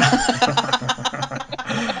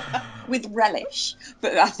 With relish.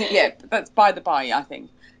 But I think, that's by the by, I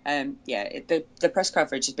think. The press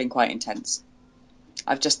coverage has been quite intense.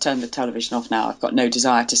 I've just turned the television off now. I've got no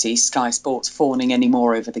desire to see Sky Sports fawning any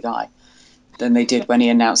more over the guy than they did when he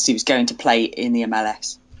announced he was going to play in the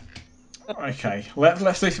MLS. Okay,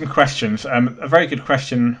 let's do some questions. A very good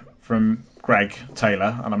question from Greg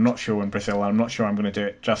Taylor, and I'm not sure in Brazil. I'm not sure I'm going to do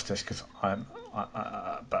it justice because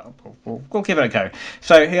but we'll give it a go.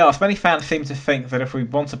 So he asked, many fans seem to think that if we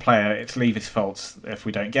want a player, it's Levy's fault if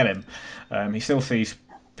we don't get him. He still sees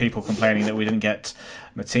people complaining that we didn't get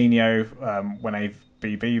Moutinho when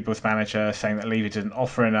ABB was manager, saying that Levy didn't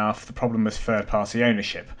offer enough. The problem was third-party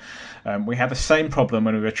ownership. We had the same problem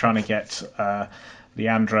when we were trying to get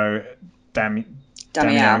Leandro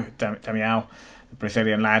Damião, the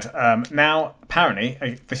Brazilian lad. Now,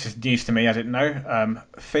 apparently, this is news to me, I didn't know,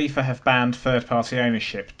 FIFA have banned third-party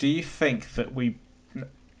ownership. Do you think that we,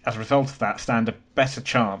 as a result of that, stand a better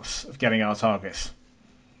chance of getting our targets?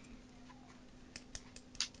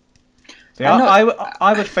 See,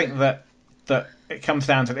 I would think that it comes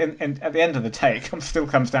down to, at the end of the day, it still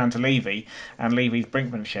comes down to Levy and Levy's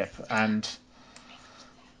brinkmanship. And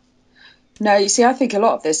no, you see, I think a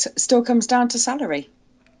lot of this still comes down to salary.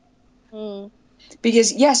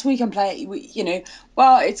 Because yes, we can play.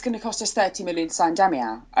 It's going to cost us 30 million to sign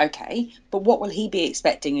Damião. Okay, but what will he be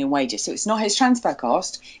expecting in wages? So it's not his transfer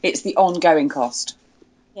cost; it's the ongoing cost.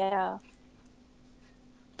 Yeah.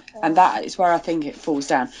 And that is where I think it falls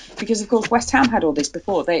down. Because, of course, West Ham had all this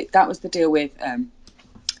before. That was the deal with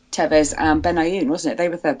Tevez and Benayoun, wasn't it? They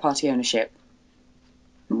were third-party ownership.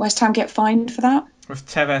 Didn't West Ham get fined for that? With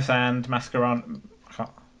Tevez and Mascherano,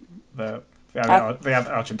 the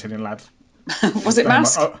Argentinian lad. Was it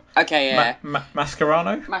Okay, yeah.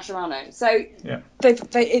 Mascherano? Mascherano. So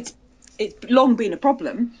it's long been a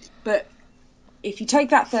problem, but if you take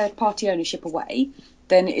that third-party ownership away,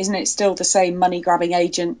 then isn't it still the same money-grabbing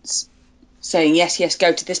agents saying, yes,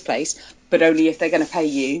 go to this place, but only if they're going to pay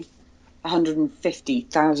you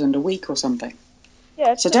 $150,000 a week or something?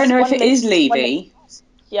 Yeah. So I don't know if it is Levy.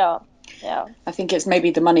 Yeah. I think it's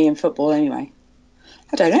maybe the money in football anyway.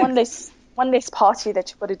 I don't know. One less party that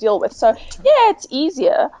you've got to deal with. So, it's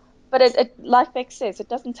easier, but it like Beck says, it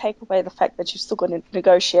doesn't take away the fact that you're still going to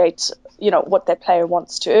negotiate, what that player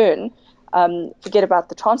wants to earn. Forget about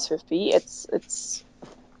the transfer fee.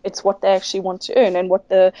 It's what they actually want to earn and what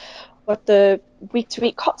the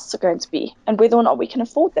week-to-week costs are going to be and whether or not we can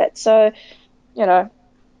afford that. So, I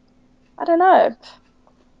don't know.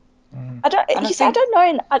 I don't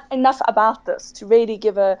know enough about this to really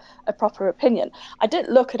give a proper opinion. I did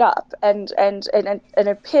look it up, and it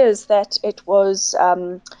appears that it was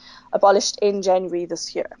abolished in January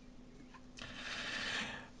this year.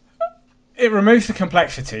 It removes the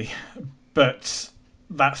complexity, but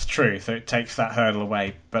that's true. So it takes that hurdle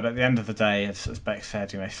away. But at the end of the day, as Beck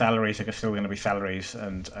said, salaries are still going to be salaries,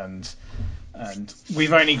 and we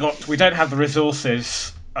don't have the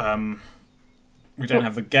resources. We don't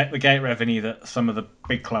have the gate revenue that some of the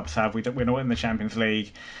big clubs have. We're not in the Champions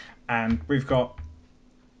League, and we've got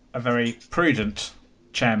a very prudent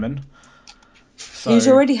chairman. He's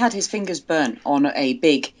already had his fingers burnt on a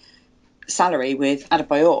big salary with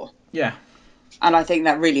Adebayor. Yeah. And I think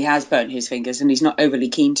that really has burnt his fingers, and he's not overly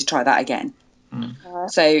keen to try that again.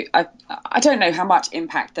 So I don't know how much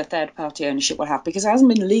impact the third-party ownership will have, because it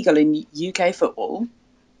hasn't been legal in UK football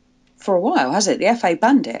for a while, has it? The FA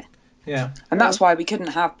banned it. Yeah. And that's why we couldn't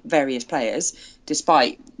have various players,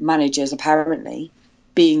 despite managers apparently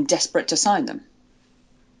being desperate to sign them,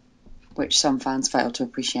 which some fans fail to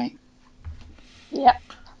appreciate. Yeah.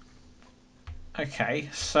 Okay,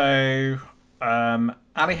 so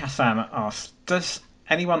Ali Hassan asks, does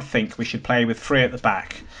anyone think we should play with three at the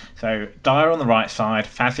back? So Dyer on the right side,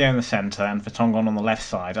 Fazio in the centre, and Vertonghen on the left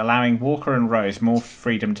side, allowing Walker and Rose more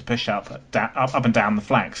freedom to push up and down the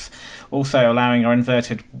flanks. Also allowing our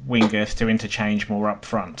inverted wingers to interchange more up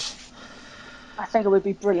front. I think it would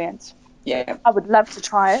be brilliant. Yeah. I would love to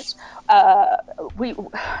try it. We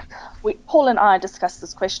Paul and I discussed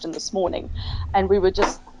this question this morning, and we were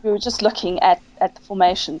just looking at the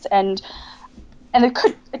formations, and it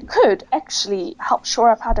could actually help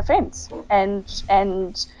shore up our defence, and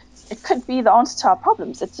it could be the answer to our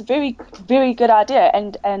problems. It's a very, very good idea.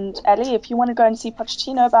 And Ali, if you want to go and see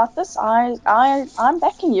Pochettino about this, I'm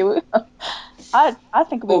backing you. I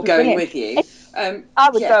think it would Or be going brilliant. with you. I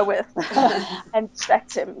would go with and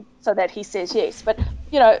distract him so that he says yes. But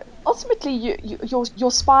ultimately,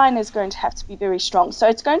 your spine is going to have to be very strong. So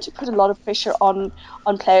it's going to put a lot of pressure on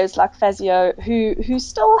players like Fazio, who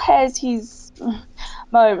still has his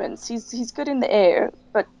moments. He's good in the air,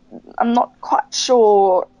 but I'm not quite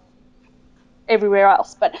sure everywhere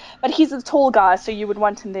else. But he's a tall guy, so you would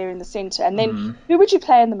want him there in the centre. And then who would you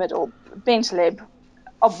play in the middle? Bentaleb,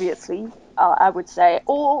 obviously. I would say,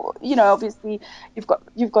 or obviously you've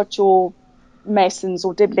got your Masons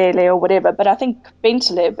or Dembele or whatever, but I think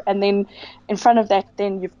Bentaleb, and then in front of that,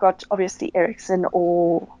 then you've got obviously Eriksen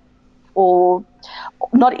or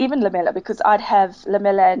not even Lamela, because I'd have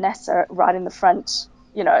Lamela and Nasser right in the front,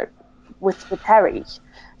 with Harry.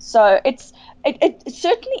 So it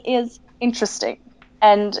certainly is interesting,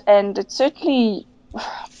 and it certainly,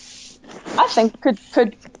 I think, could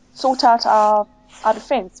sort out our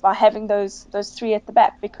defence by having those three at the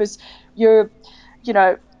back, because I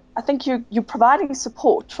think you're providing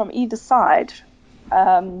support from either side.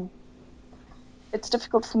 It's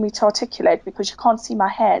difficult for me to articulate because you can't see my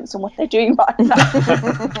hands and what they're doing right now.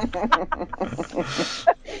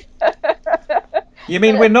 You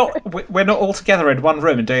mean we're not all together in one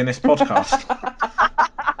room and doing this podcast?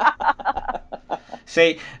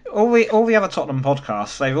 See, all the other Tottenham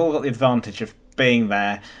podcasts, they've all got the advantage of being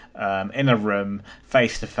there in a room,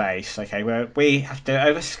 face to face. Okay, where we have to do it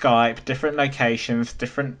over Skype, different locations,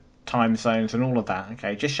 different time zones, and all of that.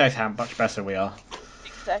 Okay, just shows how much better we are.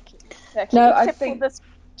 Exactly. No, Except I think for this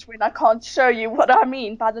when I can't show you what I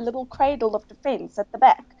mean by the little cradle of defence at the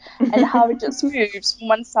back, and how it just moves from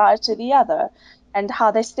one side to the other, and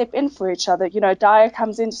how they step in for each other. Dyer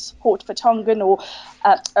comes in to support Vertonghen, or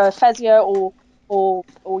Fazio, or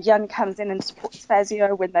Jan comes in and supports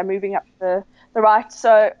Fazio when they're moving up the right.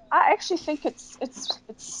 So I actually think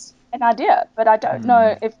it's an idea, but I don't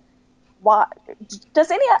know if why.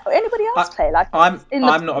 Does anybody else play like this?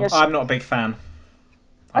 I'm not a big fan.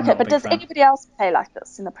 Okay, but does anybody else play like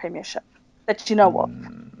this in the Premiership that you know of?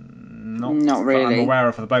 Not really. That I'm aware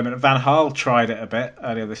of at the moment. Van Gaal tried it a bit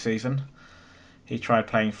earlier this season. He tried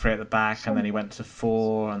playing three at the back, and then he went to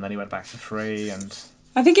four, and then he went back to three, and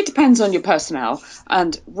I think it depends on your personnel,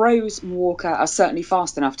 and Rose and Walker are certainly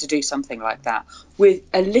fast enough to do something like that with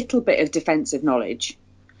a little bit of defensive knowledge.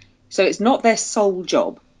 So it's not their sole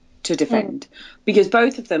job to defend, because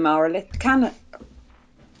both of them are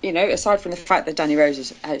aside from the fact that Danny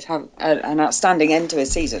Rose has had an outstanding end to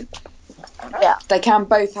his season, they can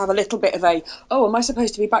both have a little bit of am I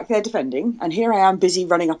supposed to be back there defending? And here I am busy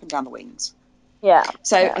running up and down the wings. Yeah.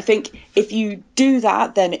 So I think if you do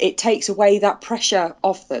that, then it takes away that pressure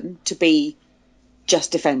off them to be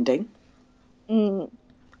just defending. And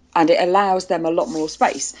it allows them a lot more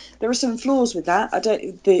space. There are some flaws with that.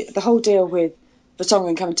 The whole deal with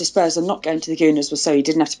Vertonghen coming to Spurs and not going to the Gunners was so he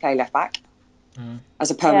didn't have to play left back as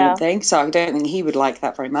a permanent thing. So I don't think he would like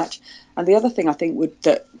that very much. And the other thing I think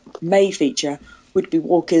that may feature would be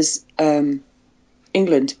Walker's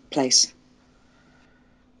England place.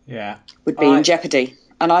 Yeah, would be in jeopardy,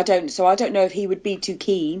 and I don't know if he would be too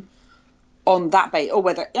keen on that bait, or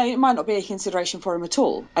whether it might not be a consideration for him at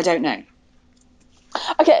all. I don't know.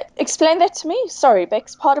 Okay, explain that to me. Sorry,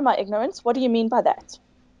 Bex, pardon my ignorance. What do you mean by that?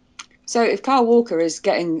 So if Kyle Walker is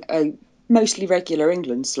getting a mostly regular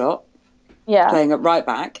England slot, playing at right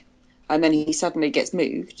back, and then he suddenly gets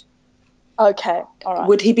moved, okay, all right,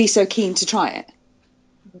 would he be so keen to try it?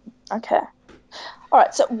 Okay. All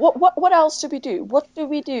right. So what else do we do? What do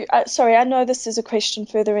we do? Sorry, I know this is a question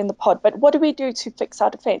further in the pod, but what do we do to fix our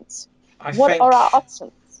defence? I What think. are our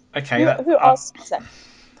options? Okay, Who asks that?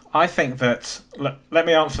 I think that. Let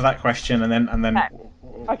me answer that question, and then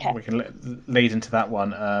Okay. we can lead into that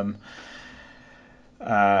one.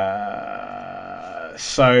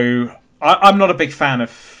 So I'm not a big fan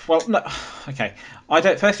of. Well, no, okay. I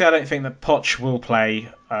don't. Firstly, I don't think that Poch will play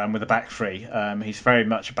with a back three. He's very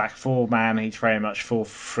much a back four man. He's very much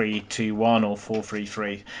 4-3-2-1 or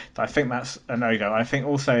 4-3-3. I think that's a no go. I think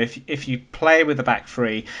also if you play with a back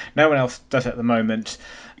three, no one else does it at the moment,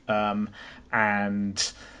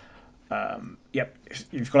 and. Yep,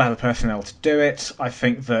 you've got to have the personnel to do it. I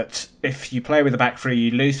think that if you play with a back three,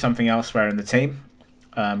 you lose something elsewhere in the team.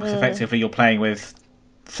 Because effectively you're playing with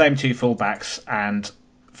same two fullbacks and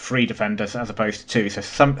three defenders as opposed to two. So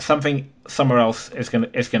something somewhere else is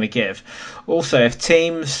going to give. Also, if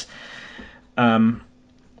teams are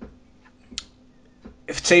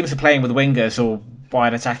playing with wingers or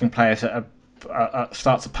wide attacking players that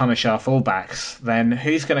start to punish our fullbacks, then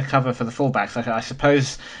who's going to cover for the fullbacks? Like, I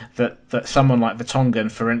suppose that someone like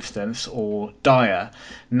Vertonghen, for instance, or Dyer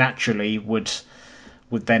naturally would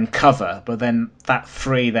then cover, but then that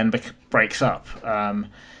three then breaks up.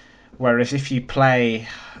 Whereas if you play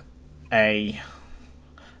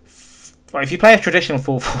if you play a traditional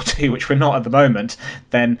 4-4-2, which we're not at the moment,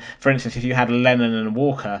 then, for instance, if you had Lennon and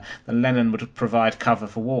Walker, then Lennon would provide cover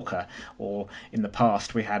for Walker. Or in the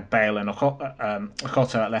past, we had Bale and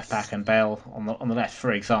Okoto at left back and Bale on the left,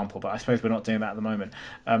 for example. But I suppose we're not doing that at the moment.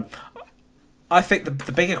 I think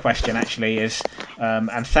the bigger question actually is,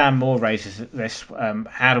 and Sam Moore raises this: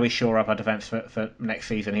 how do we shore up our defence for next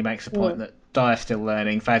season? He makes the point that Dyer's still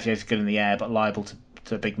learning, Fazio's good in the air, but liable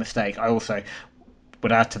to a big mistake. I also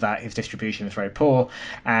would add to that his distribution is very poor,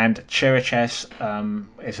 and Chiriches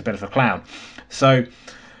is a bit of a clown. So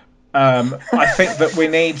I think that we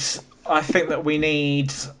need. I think that we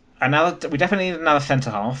need another. We definitely need another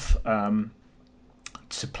centre half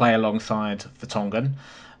to play alongside Vertonghen.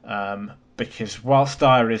 Because whilst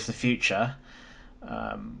Dyer is the future,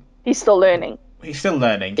 he's still learning.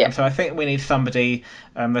 Yeah. And so I think we need somebody.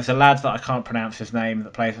 There's a lad that I can't pronounce his name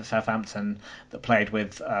that plays at Southampton that played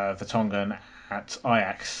with Vertonghen at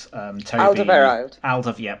Ajax. Toby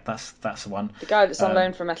Alderweireld. Yep, that's the one. The guy that's on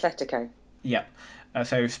loan from Atletico. Yep.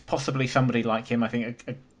 So possibly somebody like him. I think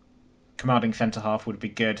a commanding centre half would be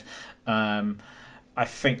good. I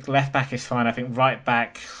think left back is fine. I think right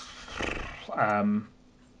back.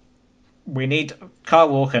 We need Kyle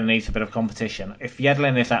Walker needs a bit of competition. If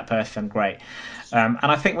Yedlin is that person, great. And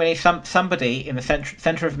I think we need somebody in the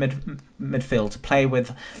centre of midfield to play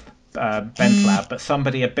with Bentlab, but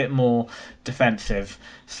somebody a bit more defensive,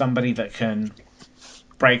 somebody that can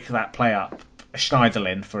break that play up.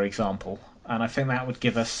 Schneiderlin, for example, and I think that would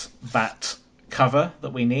give us that cover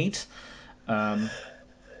that we need.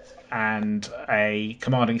 And a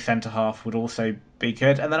commanding centre half would also be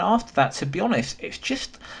good. And then after that, to be honest, it's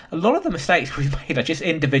just a lot of the mistakes we've made are just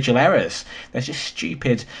individual errors. They're just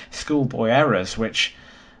stupid schoolboy errors, which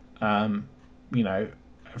have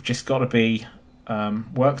just got to be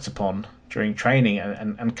worked upon during training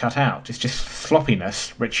and cut out. It's just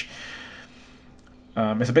sloppiness, which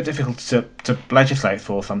is a bit difficult to legislate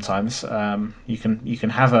for sometimes. You can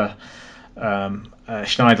have a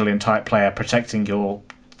Schneiderlin type player protecting your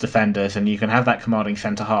defenders, and you can have that commanding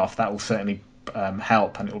centre half. That will certainly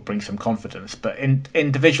help, and it will bring some confidence. But in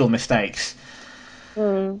individual mistakes,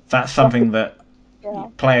 that's something that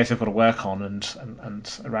players have got to work on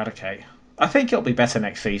and eradicate. I think it'll be better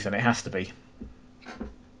next season. It has to be.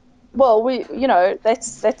 Well,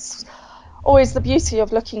 that's always the beauty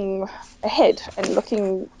of looking ahead and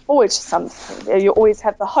looking forward to something. You always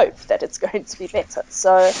have the hope that it's going to be better.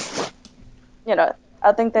 So,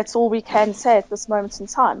 I think that's all we can say at this moment in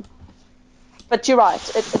time. But you're right.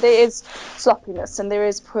 There is sloppiness and there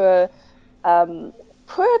is poor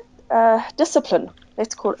discipline.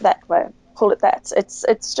 Let's call it that way. Call it that.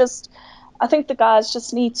 It's just. I think the guys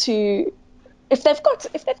just need to, if they've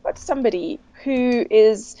got somebody who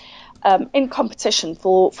is in competition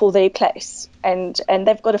for their place and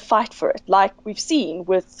they've got to fight for it, like we've seen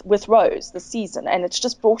with Rose this season, and it's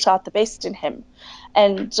just brought out the best in him.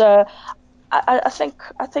 And I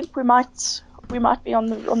think we might be on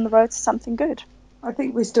the road to something good. I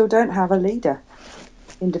think we still don't have a leader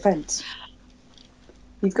in defence.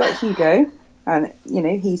 You've got Hugo, and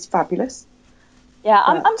he's fabulous. Yeah,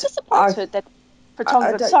 I'm disappointed that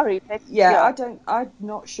Vertonghen. Sorry. I'm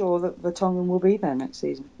not sure that Vertonghen will be there next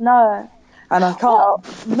season. No. And I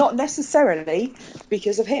can't. Not necessarily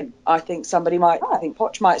because of him. I think somebody might. I think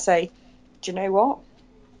Poch might say, "Do you know what?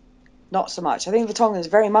 not so much. I think Vertonghen's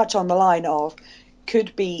very much on the line of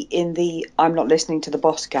could be in the I'm not listening to the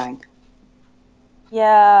boss gang.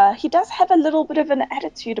 Yeah, he does have a little bit of an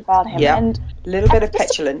attitude about him, and a little bit of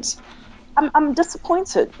petulance. I'm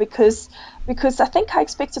disappointed because I think I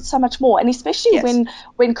expected so much more, and especially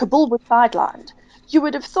when Kabul was sidelined, you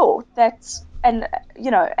would have thought that, and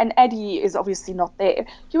and Addy is obviously not there.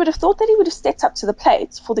 You would have thought that he would have stepped up to the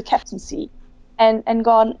plate for the captaincy, and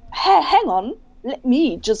gone, hey, hang on, let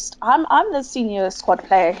me just. I'm the senior squad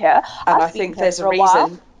player here, and I think there's a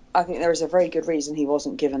reason. I think there is a very good reason he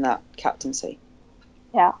wasn't given that captaincy.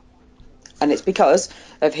 Yeah, and it's because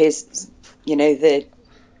of his,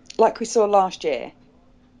 like we saw last year,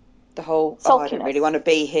 the whole, I don't really want to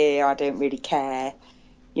be here, I don't really care.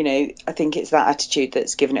 I think it's that attitude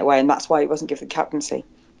that's given it away, and that's why he wasn't given the captaincy.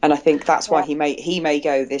 And I think that's why he may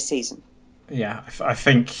go this season. Yeah, I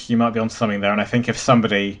think you might be onto something there, and I think if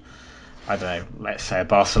somebody, I don't know, let's say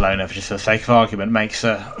Barcelona, for just the sake of argument, makes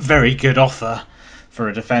a very good offer for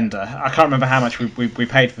a defender, I can't remember how much we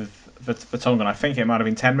paid for Vertonghen. I think it might have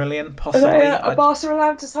been 10 million, possibly. Are Barca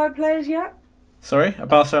allowed to sign players yet? Sorry, are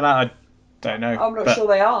Barca allowed? I don't know. I'm not sure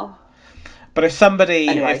they are. But if somebody,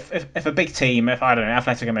 anyway. if a big team, if I don't know,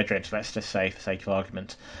 Atletico Madrid, let's just say for sake of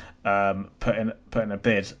argument, put in a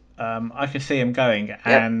bid, I could see him going,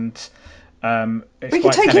 and we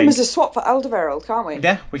could take him as a swap for Alderweireld, can't we?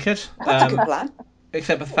 Yeah, we could. That's a good plan.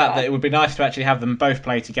 Except for the fact that it would be nice to actually have them both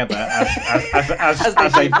play together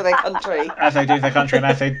as they do for their country, as they do for their country, and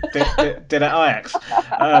as they did at Ajax.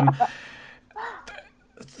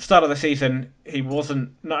 Start of the season, he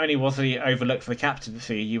wasn't. Not only was he overlooked for the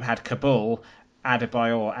captaincy, you had Kabul,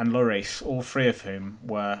 Adebayor, and Lloris, all three of whom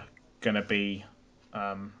were going to be.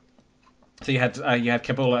 So you had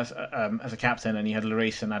Kabul as a captain, and you had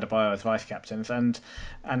Lloris and Adebayor as vice captains, and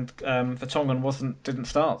Vertonghen didn't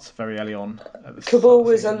start very early on. Kabul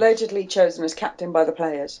was allegedly chosen as captain by the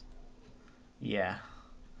players. Yeah.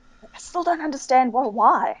 I still don't understand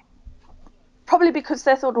why. Probably because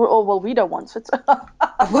they thought, oh well, we don't want it.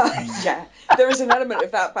 Well, yeah, there is an element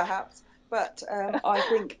of that perhaps, but I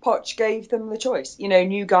think Poch gave them the choice.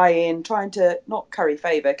 New guy in, trying to not curry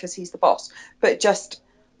favour because he's the boss, but just.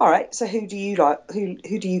 All right, so who do you like? Who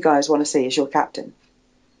do you guys want to see as your captain?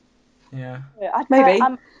 Yeah, maybe.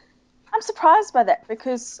 I'm surprised by that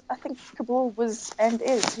because I think Kabul was and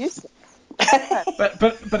is useless.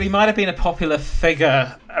 but he might have been a popular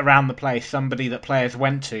figure around the place, somebody that players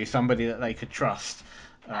went to, somebody that they could trust.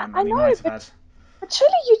 I know, but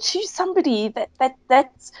surely you choose somebody that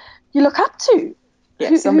you look up to.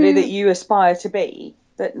 Yeah, somebody that you aspire to be,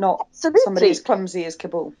 but not somebody as clumsy as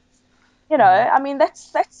Kabul. I mean,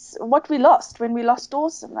 that's what we lost when we lost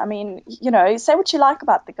Dawson. I mean, say what you like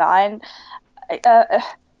about the guy, and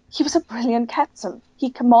he was a brilliant captain. He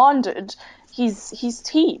commanded his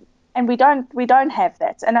team, and we don't have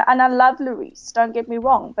that. And I love Lloris, don't get me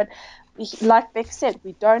wrong, but like Beck said,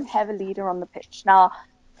 we don't have a leader on the pitch. Now,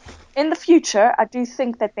 in the future, I do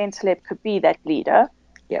think that Bentaleb could be that leader.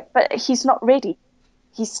 Yeah, but he's not ready.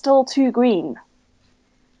 He's still too green.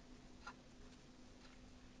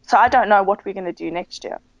 So I don't know what we're going to do next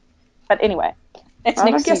year. But anyway,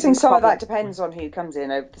 I'm guessing some of that depends on who comes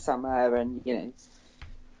in over the summer, and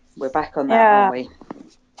we're back on that, aren't we?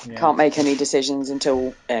 Yeah. Can't make any decisions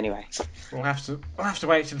until anyway. We'll have to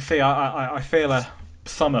wait and see. I feel a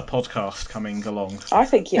summer podcast coming along. I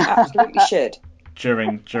think you absolutely should.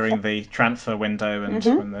 During the transfer window and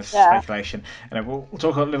when there's speculation. And we'll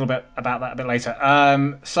talk a little bit about that a bit later.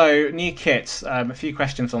 So, new kits, a few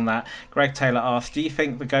questions on that. Greg Taylor asked, do you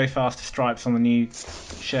think the Go Faster stripes on the new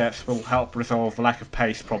shirts will help resolve the lack of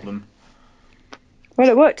pace problem? Well,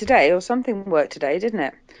 it worked today, or something worked today, didn't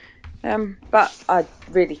it? But I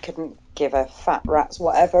really couldn't give a fat rat's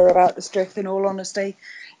whatever about the strip, in all honesty.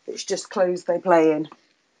 It's just clothes they play in.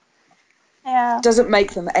 Yeah. It doesn't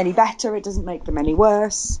make them any better, it doesn't make them any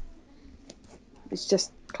worse. It's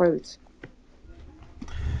just clothes.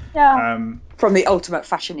 Yeah. From the ultimate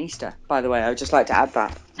fashionista, by the way, I would just like to add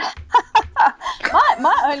that.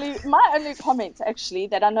 my only comment actually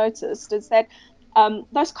that I noticed is that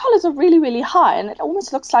those collars are really, really high, and it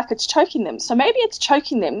almost looks like it's choking them. So maybe it's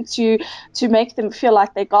choking them to make them feel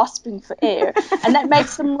like they're gasping for air, and that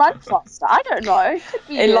makes them run faster. I don't know. Could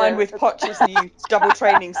be in line with Poch's new double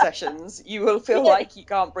training sessions, you will feel like you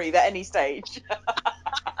can't breathe at any stage.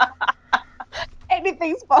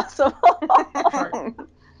 Anything's possible.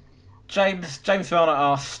 James Milner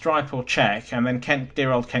asked stripe or check, and then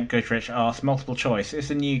dear old Kent Goodrich asked multiple choice. Is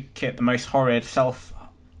the new kit the most horrid,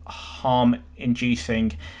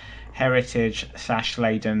 self-harm-inducing,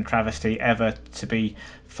 heritage/laden travesty ever to be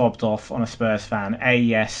fobbed off on a Spurs fan? A,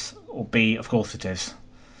 yes, or B, of course it is.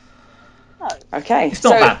 No. Okay. It's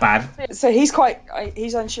not that bad. So he's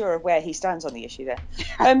unsure of where he stands on the issue there.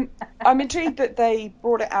 I'm intrigued that they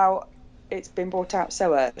brought it out. It's been brought out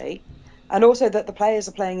so early, and also that the players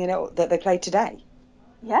are playing in it that they played today.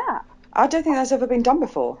 Yeah. I don't think that's ever been done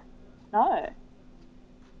before. No.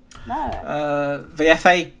 The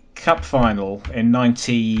FA Cup final in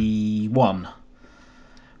 '91.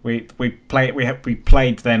 We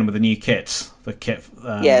played then with the new kits. The kit.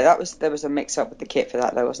 Yeah, there was a mix up with the kit for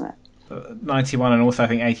that though, wasn't it? 91 and also I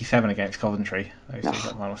think 87 against Coventry. Those two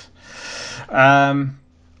cup finals.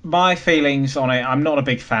 My feelings on it, I'm not a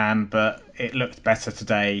big fan, but it looked better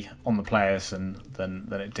today on the players than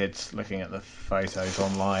it did looking at the photos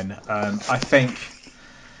online. I think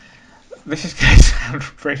this is going to sound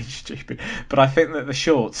really stupid, but I think that the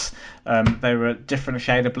shorts, they were a different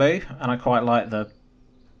shade of blue, and I quite like the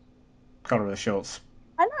colour of the shorts.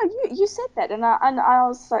 I know you said that, and I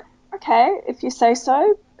was like, okay, if you say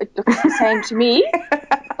so. It looks the same to me.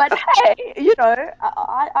 But hey,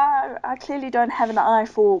 I clearly don't have an eye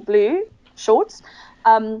for blue shorts.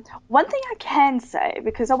 One thing I can say,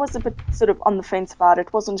 because I was a bit sort of on the fence about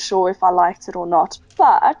it, wasn't sure if I liked it or not,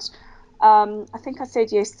 but I think I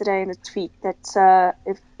said yesterday in a tweet that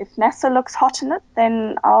if NASA looks hot in it,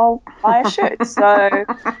 then I'll buy a shirt. So,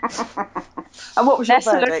 and what was your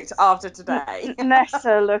verdict after today?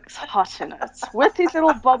 NASA looks hot in it with his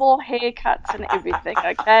little bobble haircuts and everything.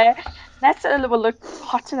 Okay, NASA will look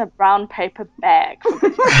hot in a brown paper bag.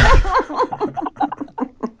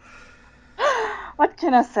 What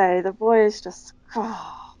can I say? The boy is just,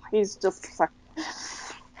 he's just like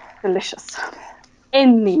delicious.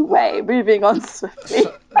 Anyway, moving on swiftly.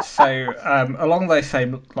 So along those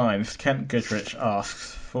same lines, Kent Goodrich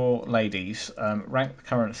asks, for ladies, rank the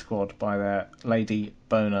current squad by their lady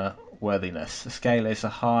boner worthiness. The scale is a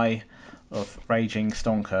high of raging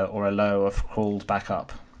stonker or a low of crawled back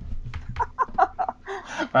up.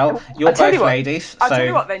 Well, you're both ladies. I'll tell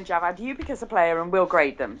you what then, Javad, you pick us a player and we'll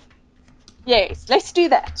grade them. Yes, let's do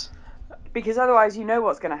that. Because otherwise you know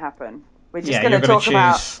what's going to happen. We're just going to talk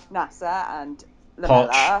about NASA and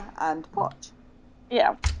Lamella and Poch.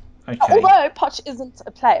 Yeah. Okay. Although Poch isn't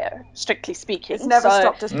a player, strictly speaking. It's never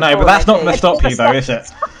stopped us. No, but that's not going to stop you, though, is it?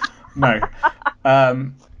 No.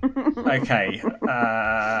 Okay.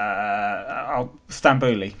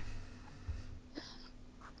 Stambouli.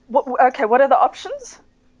 Okay, what are the options?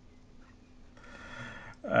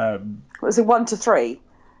 Was it 1 to 3?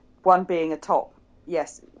 1 being a top.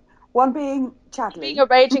 Yes. 1 being Chadley. Being a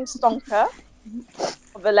raging stonker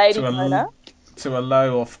of a lady boner. To a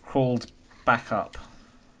low of crawled back up.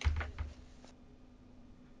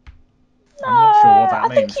 No, I'm not sure what that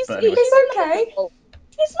means, think but anyway. He's okay.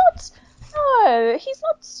 He's not. No, he's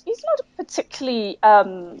not particularly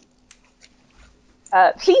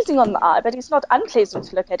pleasing on the eye, but he's not unpleasant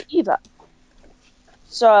to look at either.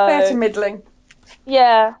 So fair to middling.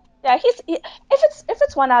 Yeah. If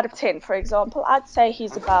it's 1 out of 10, for example, I'd say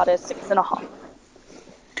he's about a 6.5.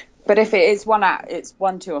 But if it is it's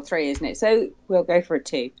 1, 2, or 3, isn't it? So we'll go for a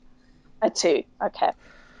 2. A 2, okay.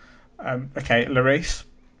 Okay, Larice.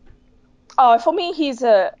 Oh, for me, he's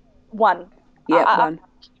a 1. Yeah, 1.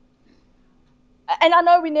 And I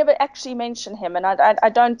know we never actually mention him, and I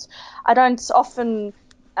don't often,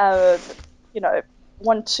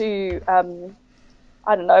 want to,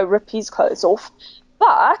 I don't know, rip his clothes off,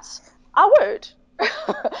 but I would.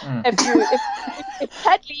 If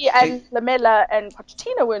Chadley and Lamella and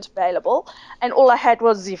Pochettino weren't available, and all I had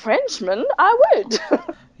was the Frenchman, I would.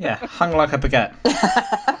 Yeah, hung like a baguette.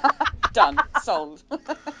 Done. Sold.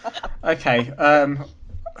 Okay.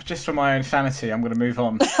 Just for my own sanity, I'm going to move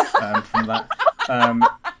on from that. No,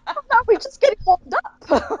 we're just getting warmed up.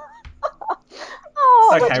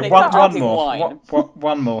 Okay, one more.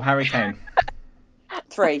 One more. Harry Kane.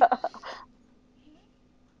 3.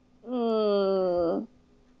 No,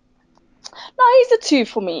 he's a 2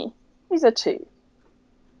 for me. He's a 2.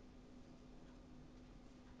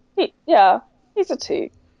 He's a 2.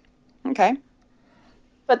 Okay.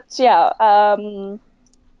 But yeah,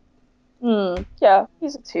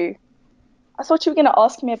 he's a 2. I thought you were going to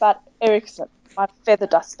ask me about Ericsson, my feather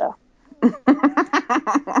duster.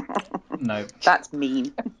 No. That's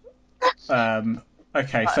mean.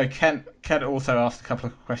 Okay, so Kent also asked a couple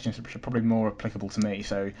of questions which are probably more applicable to me.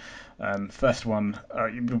 So, first one,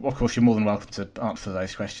 of course, you're more than welcome to answer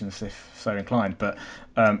those questions if so inclined. But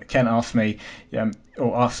Kent asked me,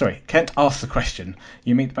 Kent asked the question: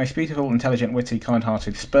 you meet the most beautiful, intelligent, witty,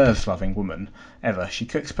 kind-hearted, Spurs-loving woman ever. She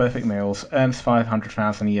cooks perfect meals, earns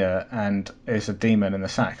 $500,000 a year, and is a demon in the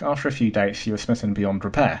sack. After a few dates, you are smitten beyond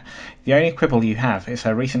repair. The only quibble you have is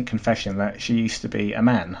her recent confession that she used to be a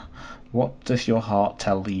man. what does your heart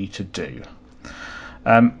tell you to do?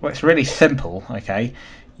 Well, it's really simple. Okay,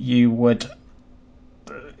 you would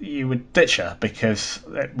ditch her because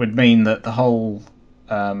it would mean that the whole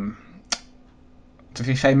did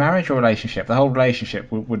he say marriage or relationship? The whole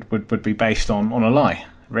relationship would be based on a lie,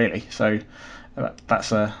 really. So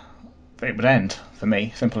it would end for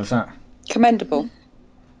me. Simple as that. Commendable.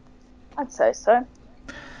 I'd say so.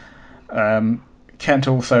 Kent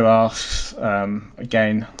also asks,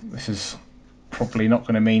 again, this is probably not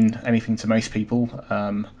going to mean anything to most people,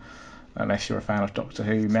 unless you're a fan of Doctor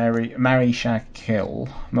Who. Mary Shag Hill,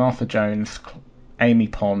 Martha Jones, Amy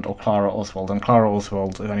Pond, or Clara Oswald. And Clara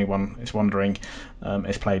Oswald, if anyone is wondering,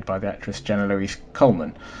 is played by the actress Jenna Louise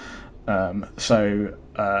Coleman. So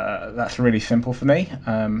that's really simple for me.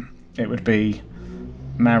 It would be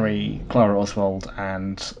marry Clara Oswald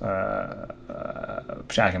and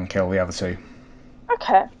shag and kill the other two.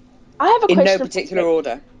 Okay. I have a In question. no particular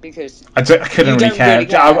order, because I couldn't really care. Really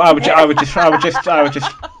care. I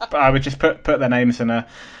would just put their names in a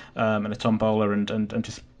tombola and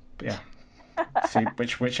just see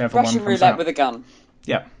whichever one Russian comes roulette out. with a gun.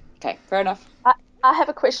 Yeah. Okay, fair enough. I have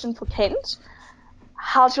a question for Kent.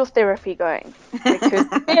 How's your therapy going? Because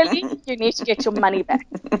clearly you need to get your money back.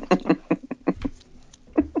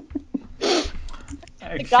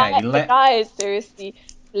 Okay. The guy is seriously,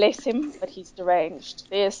 bless him, but he's deranged.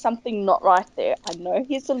 There's something not right there. I know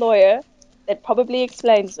he's a lawyer. That probably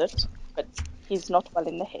explains it, but he's not well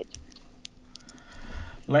in the head.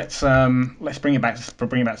 Let's bring it back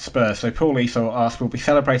to Spurs. So Paul Esau asked, "We'll be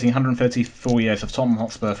celebrating 134 years of Tottenham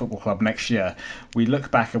Hotspur Football Club next year. We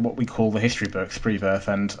look back at what we call the history books pre-birth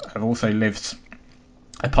and have also lived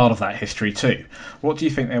a part of that history too. What do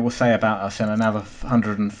you think they will say about us in another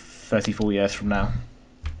 134 years from now?"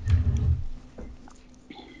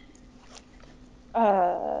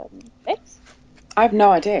 Next? I have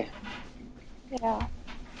no idea Yeah.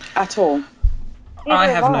 at all. I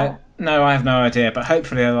have no idea. But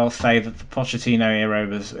hopefully they'll say that the Pochettino era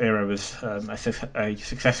was a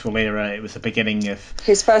successful era. It was the beginning of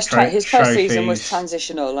His first season was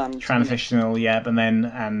transitional, yeah. But then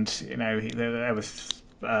there was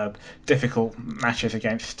difficult matches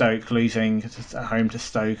against Stoke, losing at home to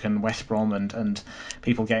Stoke and West Brom, and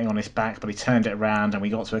people getting on his back. But he turned it around, and we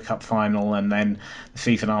got to a cup final. And then the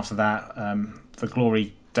season after that, the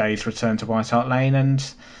glory days returned to White Hart Lane, and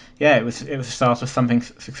yeah, it was the start of something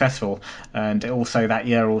successful. And that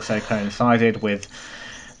year also coincided with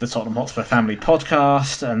the Tottenham Hotspur Family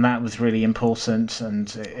podcast, and that was really important, and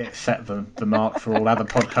it set the mark for all other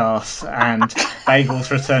podcasts. And Bagels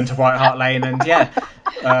returned to White Hart Lane, and that's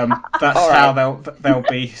right. How they'll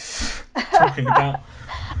be talking about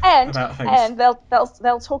things. And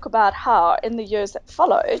they'll talk about how in the years that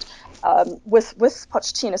followed, with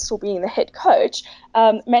Pochettino still being the head coach,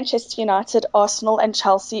 Manchester United, Arsenal, and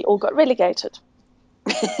Chelsea all got relegated.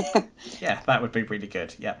 Yeah, that would be really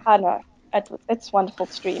good. Yeah, I know. It's wonderful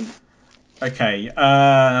to stream. Okay.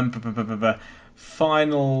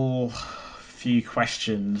 Final few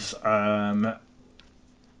questions.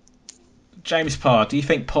 James Parr, do you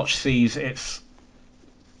think Poch sees it's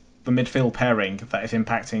the midfield pairing that is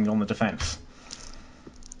impacting on the defence?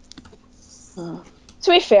 To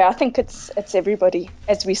be fair, I think it's everybody,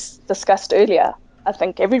 as we discussed earlier. I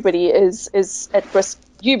think everybody is at risk.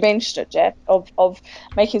 You mentioned it, Jack, of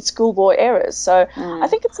making schoolboy errors. So I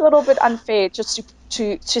think it's a little bit unfair just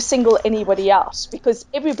to single anybody out, because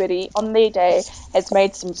everybody on their day has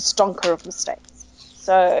made some stonker of mistakes.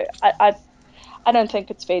 So I don't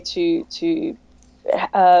think it's fair to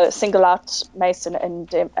single out Mason and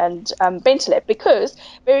Bentaleb, because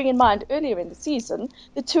bearing in mind earlier in the season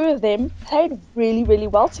the two of them played really, really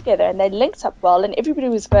well together and they linked up well, and everybody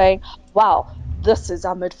was going, wow, this is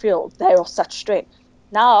our midfield, they are such strength.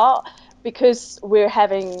 Now, because we're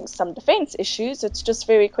having some defence issues, it's just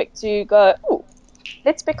very quick to go, ooh,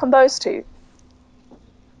 let's pick on those two.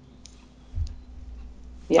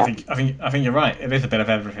 Yeah. I think you're right. It is a bit of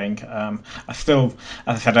everything. I still,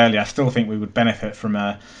 as I said earlier, I still think we would benefit from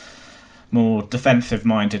a more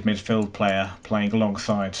defensive-minded midfield player playing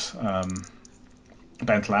alongside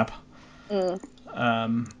Bentaleb. And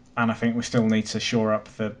I think we still need to shore up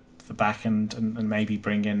the back and maybe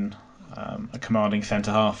bring in a commanding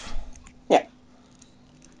centre half. Yeah.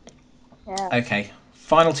 Okay.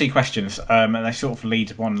 Final two questions, and they sort of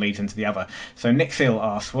leads into the other. So Nick Seal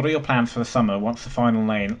asks, what are your plans for the summer once the final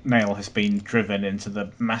nail has been driven into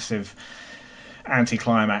the massive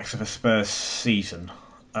anticlimax of a Spurs season?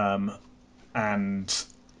 And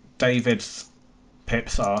David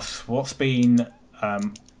Pips asks, what's been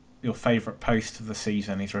your favourite post of the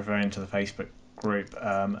season? He's referring to the Facebook group.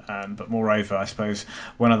 But moreover, I suppose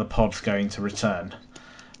when are the pods going to return?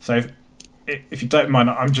 So, if you don't mind,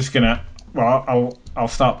 I'm just gonna. Well, I'll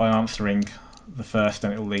start by answering the first,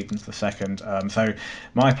 and it will lead into the second. So,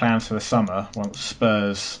 my plans for the summer, once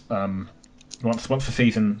Spurs, once the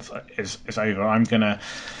season is over, I'm gonna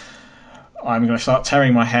start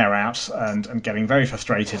tearing my hair out and getting very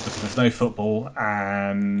frustrated because there's no football,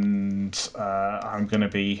 and I'm going to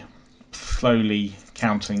be slowly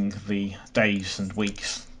counting the days and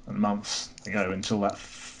weeks and months to go until that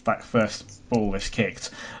first ball is kicked.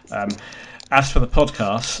 As for the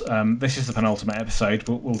podcast, this is the penultimate episode.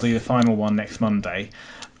 We'll do the final one next Monday,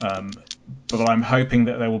 but I'm hoping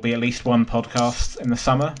that there will be at least one podcast in the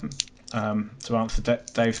summer. To answer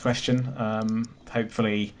Dave's question,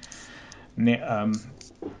 hopefully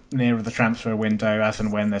nearer the transfer window, as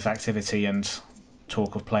and when there's activity and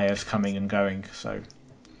talk of players coming and going. So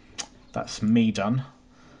that's me done.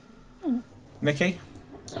 Nikki?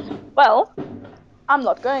 Well, I'm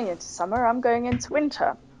not going into summer, I'm going into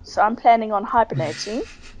winter. So I'm planning on hibernating,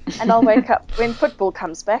 and I'll wake up when football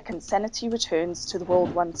comes back and sanity returns to the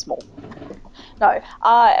world once more. No,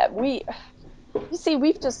 you see,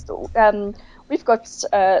 we've got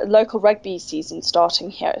local rugby season starting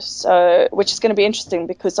here, so which is going to be interesting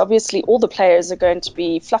because obviously all the players are going to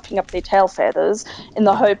be fluffing up their tail feathers in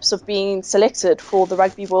the hopes of being selected for the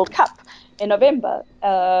Rugby World Cup in November.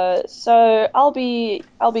 So I'll be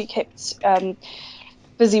kept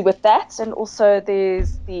busy with that, and also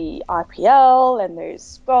there's the IPL, and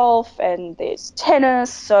there's golf, and there's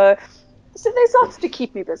tennis. So there's lots to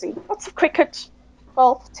keep me busy. Lots of cricket,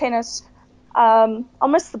 golf, tennis. I'll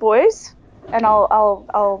miss the boys, and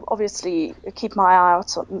I'll obviously keep my eye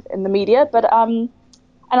out in the media, but and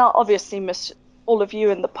I'll obviously miss all of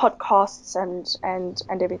you in the podcasts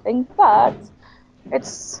and everything. But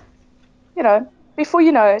it's, before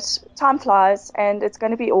you know it, time flies, and it's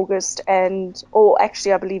going to be August, or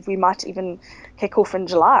actually I believe we might even kick off in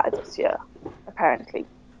July this year, apparently.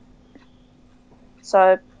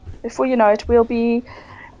 So before you know it, we'll be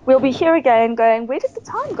here again going, where did the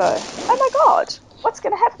time go? Oh my God, what's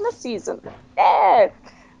going to happen this season? Yeah.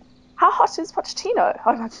 How hot is Pochettino?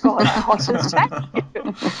 Oh my God, how hot is Jack?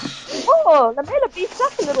 Oh, Lamela beefed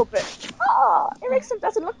up a little bit. Ericsson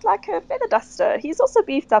doesn't look like a feather duster. He's also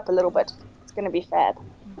beefed up a little bit. It's going to be fab.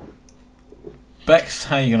 Bex,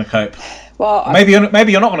 how are you going to cope? Well, maybe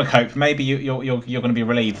you're not going to cope. Maybe you're going to be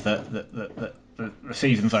relieved that the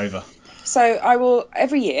season's over. So I will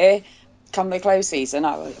every year, come the close season,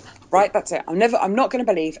 I will. Right, that's it. I'm not going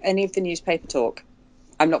to believe any of the newspaper talk.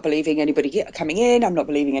 I'm not believing anybody coming in. I'm not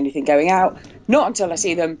believing anything going out. Not until I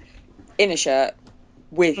see them in a shirt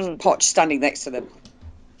with Poch standing next to them.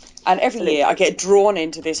 And every year I get drawn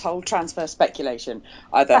into this whole transfer speculation,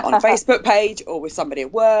 either on a Facebook page or with somebody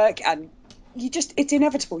at work, and it's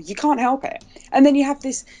inevitable. You can't help it. And then you have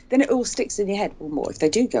this, then it all sticks in your head. Well, what if they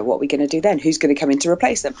do go? What are we going to do then? Who's going to come in to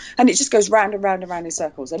replace them? And it just goes round and round and round in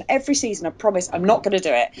circles. And every season I promise I'm not going to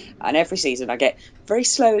do it. And every season I get very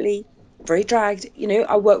slowly, very dragged.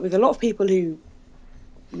 I work with a lot of people who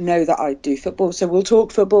know that I do football, so we'll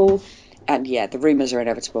talk football. And yeah, the rumours are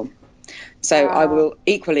inevitable. So I will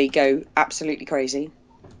equally go absolutely crazy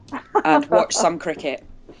and watch some cricket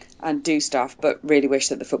and do stuff, but really wish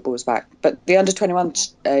that the football was back. But the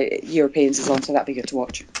under-21 Europeans is on, so that'd be good to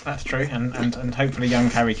watch. That's true, and hopefully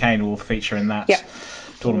young Harry Kane will feature in that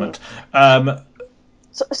tournament.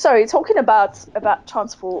 Sorry, talking about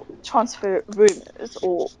transfer rumours,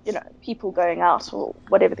 or people going out, or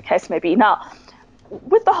whatever the case may be. Now,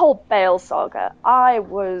 with the whole Bale saga, I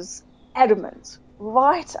was adamant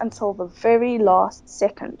right until the very last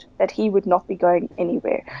second that he would not be going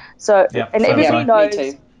anywhere. So, and everybody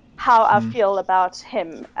knows how I feel about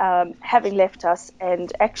him having left us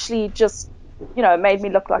and actually just, made me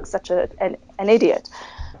look like such an idiot.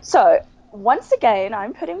 So, once again,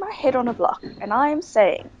 I'm putting my head on a block, and I am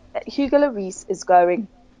saying that Hugo Lloris is going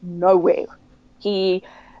nowhere. He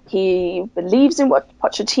believes in what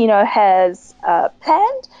Pochettino has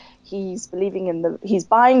planned. He's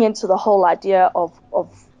buying into the whole idea of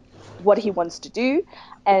what he wants to do,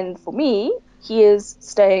 and for me, he is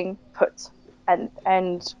staying put,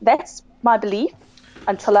 and that's my belief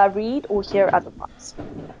until I read or hear otherwise.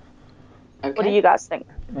 Okay. What do you guys think?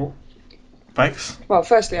 Thanks. Well,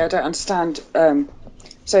 firstly, I don't understand.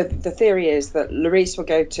 So the theory is that Lloris will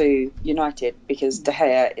go to United because De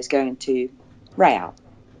Gea is going to Real.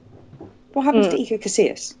 What happens to Iker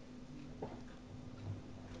Casillas?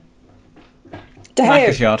 De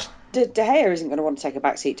Gea isn't going to want to take a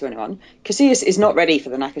back seat to anyone. Casillas is not ready for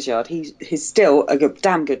the Knackers yard. He's still a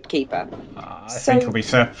damn good keeper. I think he'll be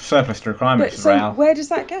surplus to requirements. So where does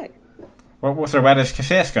that go? Well, so where does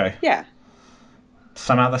Casillas go? Yeah,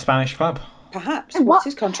 Some other Spanish club, perhaps. And What's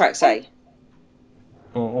his contract say?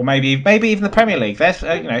 or maybe even the Premier League. There's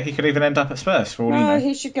he could even end up at Spurs for all you No, know.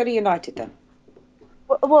 he should go to United then,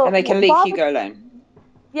 well, and they can leave Hugo alone.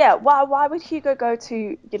 Yeah, why would Hugo go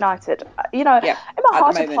to United? In my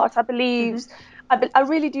heart of hearts, I believe, I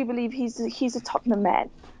really do believe he's a Tottenham man,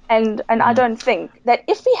 and I don't think that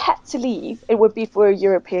if he had to leave, it would be for a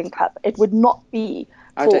European club. It would not be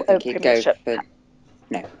I for don't think a he'd go Premiership for club.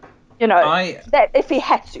 no. That if he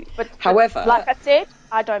had to, but However, like I said,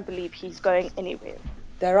 I don't believe he's going anywhere.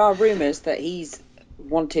 There are rumours that he's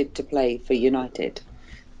wanted to play for United,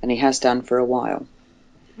 and he has done for a while.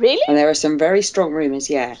 Really? And there are some very strong rumours,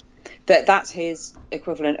 that's his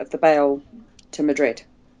equivalent of the Bale to Madrid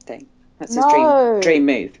thing. That's his dream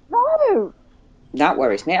move. No. That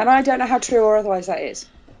worries me, and I don't know how true or otherwise that is.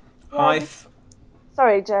 Yeah,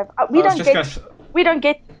 sorry, Jeff. We don't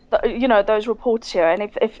get those reports here, and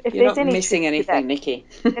if You're there's not any missing truth to anything, that, Nikki.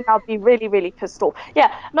 then I'll be really, really pissed off.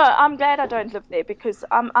 Yeah, no, I'm glad I don't live there because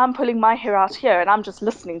I'm pulling my hair out here and I'm just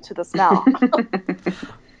listening to this now.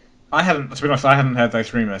 I hadn't heard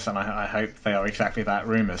those rumours, and I hope they are exactly that,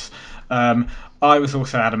 rumours. I was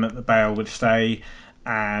also adamant that Bale would stay,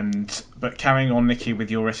 but carrying on, Nikki,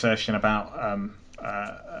 with your assertion about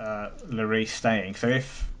Lloris staying. So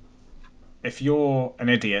if you're an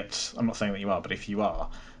idiot, I'm not saying that you are, but if you are,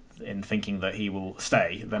 in thinking that he will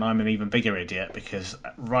stay, then I'm an even bigger idiot because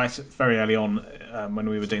very early on when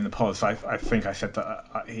we were doing the pods, I think I said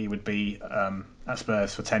that he would be at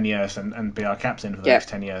Spurs for 10 years and be our captain for the next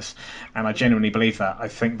 10 years, and I genuinely believe that. I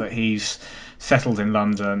think that he's settled in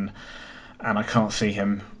London, and I can't see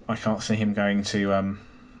him going to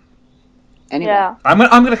anyway. Yeah. I'm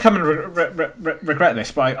going to come and regret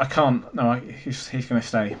this, but I can't. No, he's going to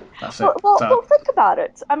stay. That's it. Well, think about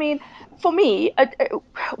it. I mean, for me,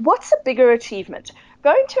 what's a bigger achievement?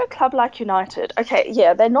 Going to a club like United. Okay,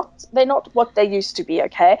 yeah, they're not what they used to be.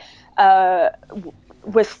 Okay,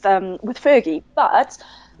 with Fergie, but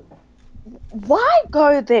why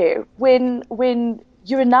go there when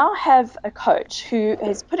you now have a coach who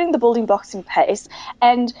is putting the building blocks in place?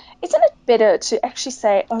 And isn't it better to actually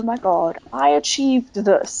say, oh my God, I achieved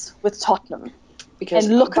this with Tottenham? Because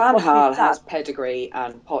and look Van at Gaal has pedigree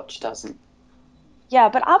and Poch doesn't. Yeah,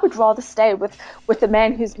 but I would rather stay with the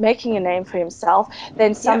man who's making a name for himself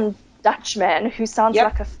than some Dutch man who sounds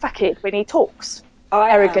like a fuckhead when he talks.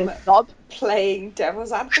 Arrogant knob. Playing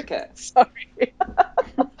devil's advocate. Sorry.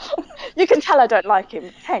 You can tell I don't like him,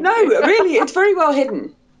 can you? No, really, it's very well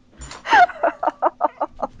hidden.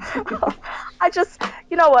 I just,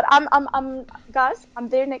 you know what? Guys, I'm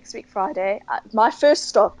there next week Friday. My first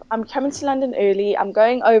stop. I'm coming to London early. I'm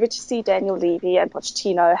going over to see Daniel Levy and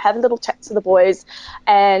Pochettino, have a little chat to the boys,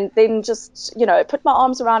 and then just, put my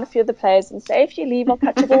arms around a few of the players and say, if you leave, I'll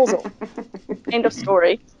cut your balls off. End of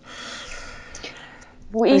story.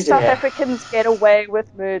 We South Africans get away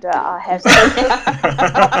with murder. I have said.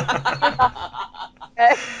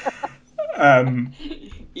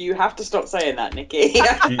 You have to stop saying that, Nikki. You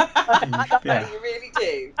really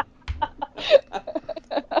do.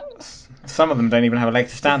 Some of them don't even have a leg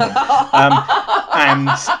to stand on.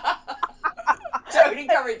 Don't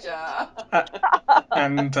encourage her.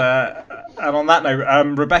 And on that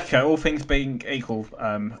note, Rebecca, all things being equal,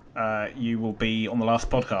 you will be on the last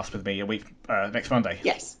podcast with me a week next Monday.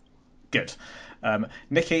 Yes. Good.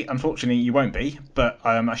 Nikki, unfortunately, you won't be, but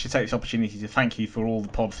I should take this opportunity to thank you for all the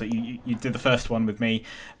pods that you did. The first one with me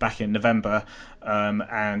back in November,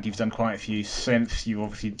 and you've done quite a few since. You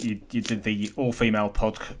obviously you did the all-female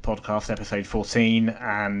podcast episode 14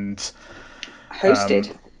 and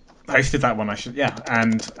hosted that one.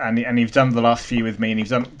 And you've done the last few with me, and you've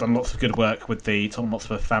done lots of good work with the Tottenham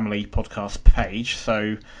Hotspur Family podcast page.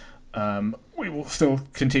 So. We will still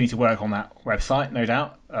continue to work on that website, no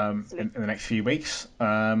doubt, in the next few weeks.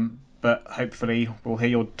 But hopefully we'll hear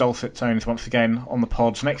your dulcet tones once again on the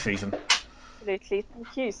pods next season. Absolutely.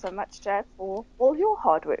 Thank you so much, Jad, for all your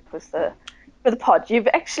hard work with the pod. You've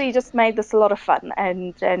actually just made this a lot of fun,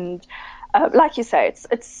 and like you say,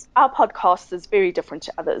 it's our podcast is very different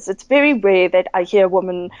to others. It's very rare that I hear a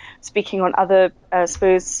woman speaking on other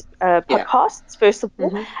Spurs podcasts, first of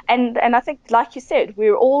all. And I think, like you said,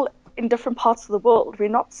 we're all in different parts of the world. We're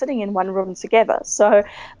not sitting in one room together. So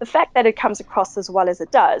the fact that it comes across as well as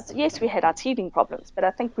it does, yes, we had our teething problems, but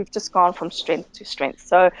I think we've just gone from strength to strength.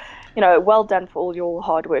 So, well done for all your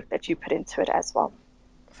hard work that you put into it as well.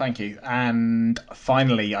 Thank you. And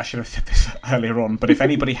finally, I should have said this earlier on, but if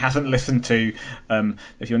anybody hasn't listened to,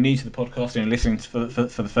 if you're new to the podcast and you're listening for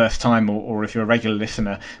the first time, or if you're a regular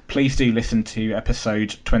listener, please do listen to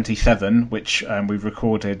episode 27, which we've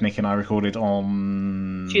recorded, Nick and I recorded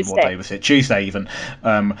on, Tuesday. What day was it? Tuesday even,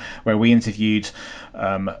 where we interviewed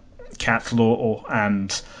Kat Law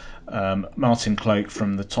and Martin Cloak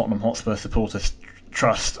from the Tottenham Hotspur Supporters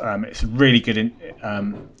Trust. It's a really good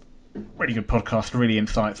really good podcast, really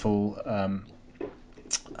insightful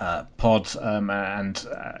pod, and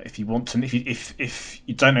if you want to, if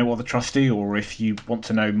you don't know what the trust do, or if you want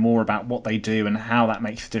to know more about what they do and how that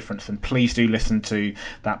makes a difference, then please do listen to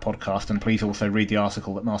that podcast, and please also read the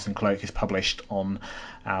article that Martin Cloak has published on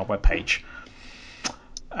our webpage.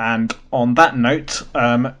 And on that note,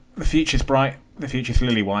 the future's bright, the future's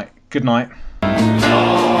lily white. Good night.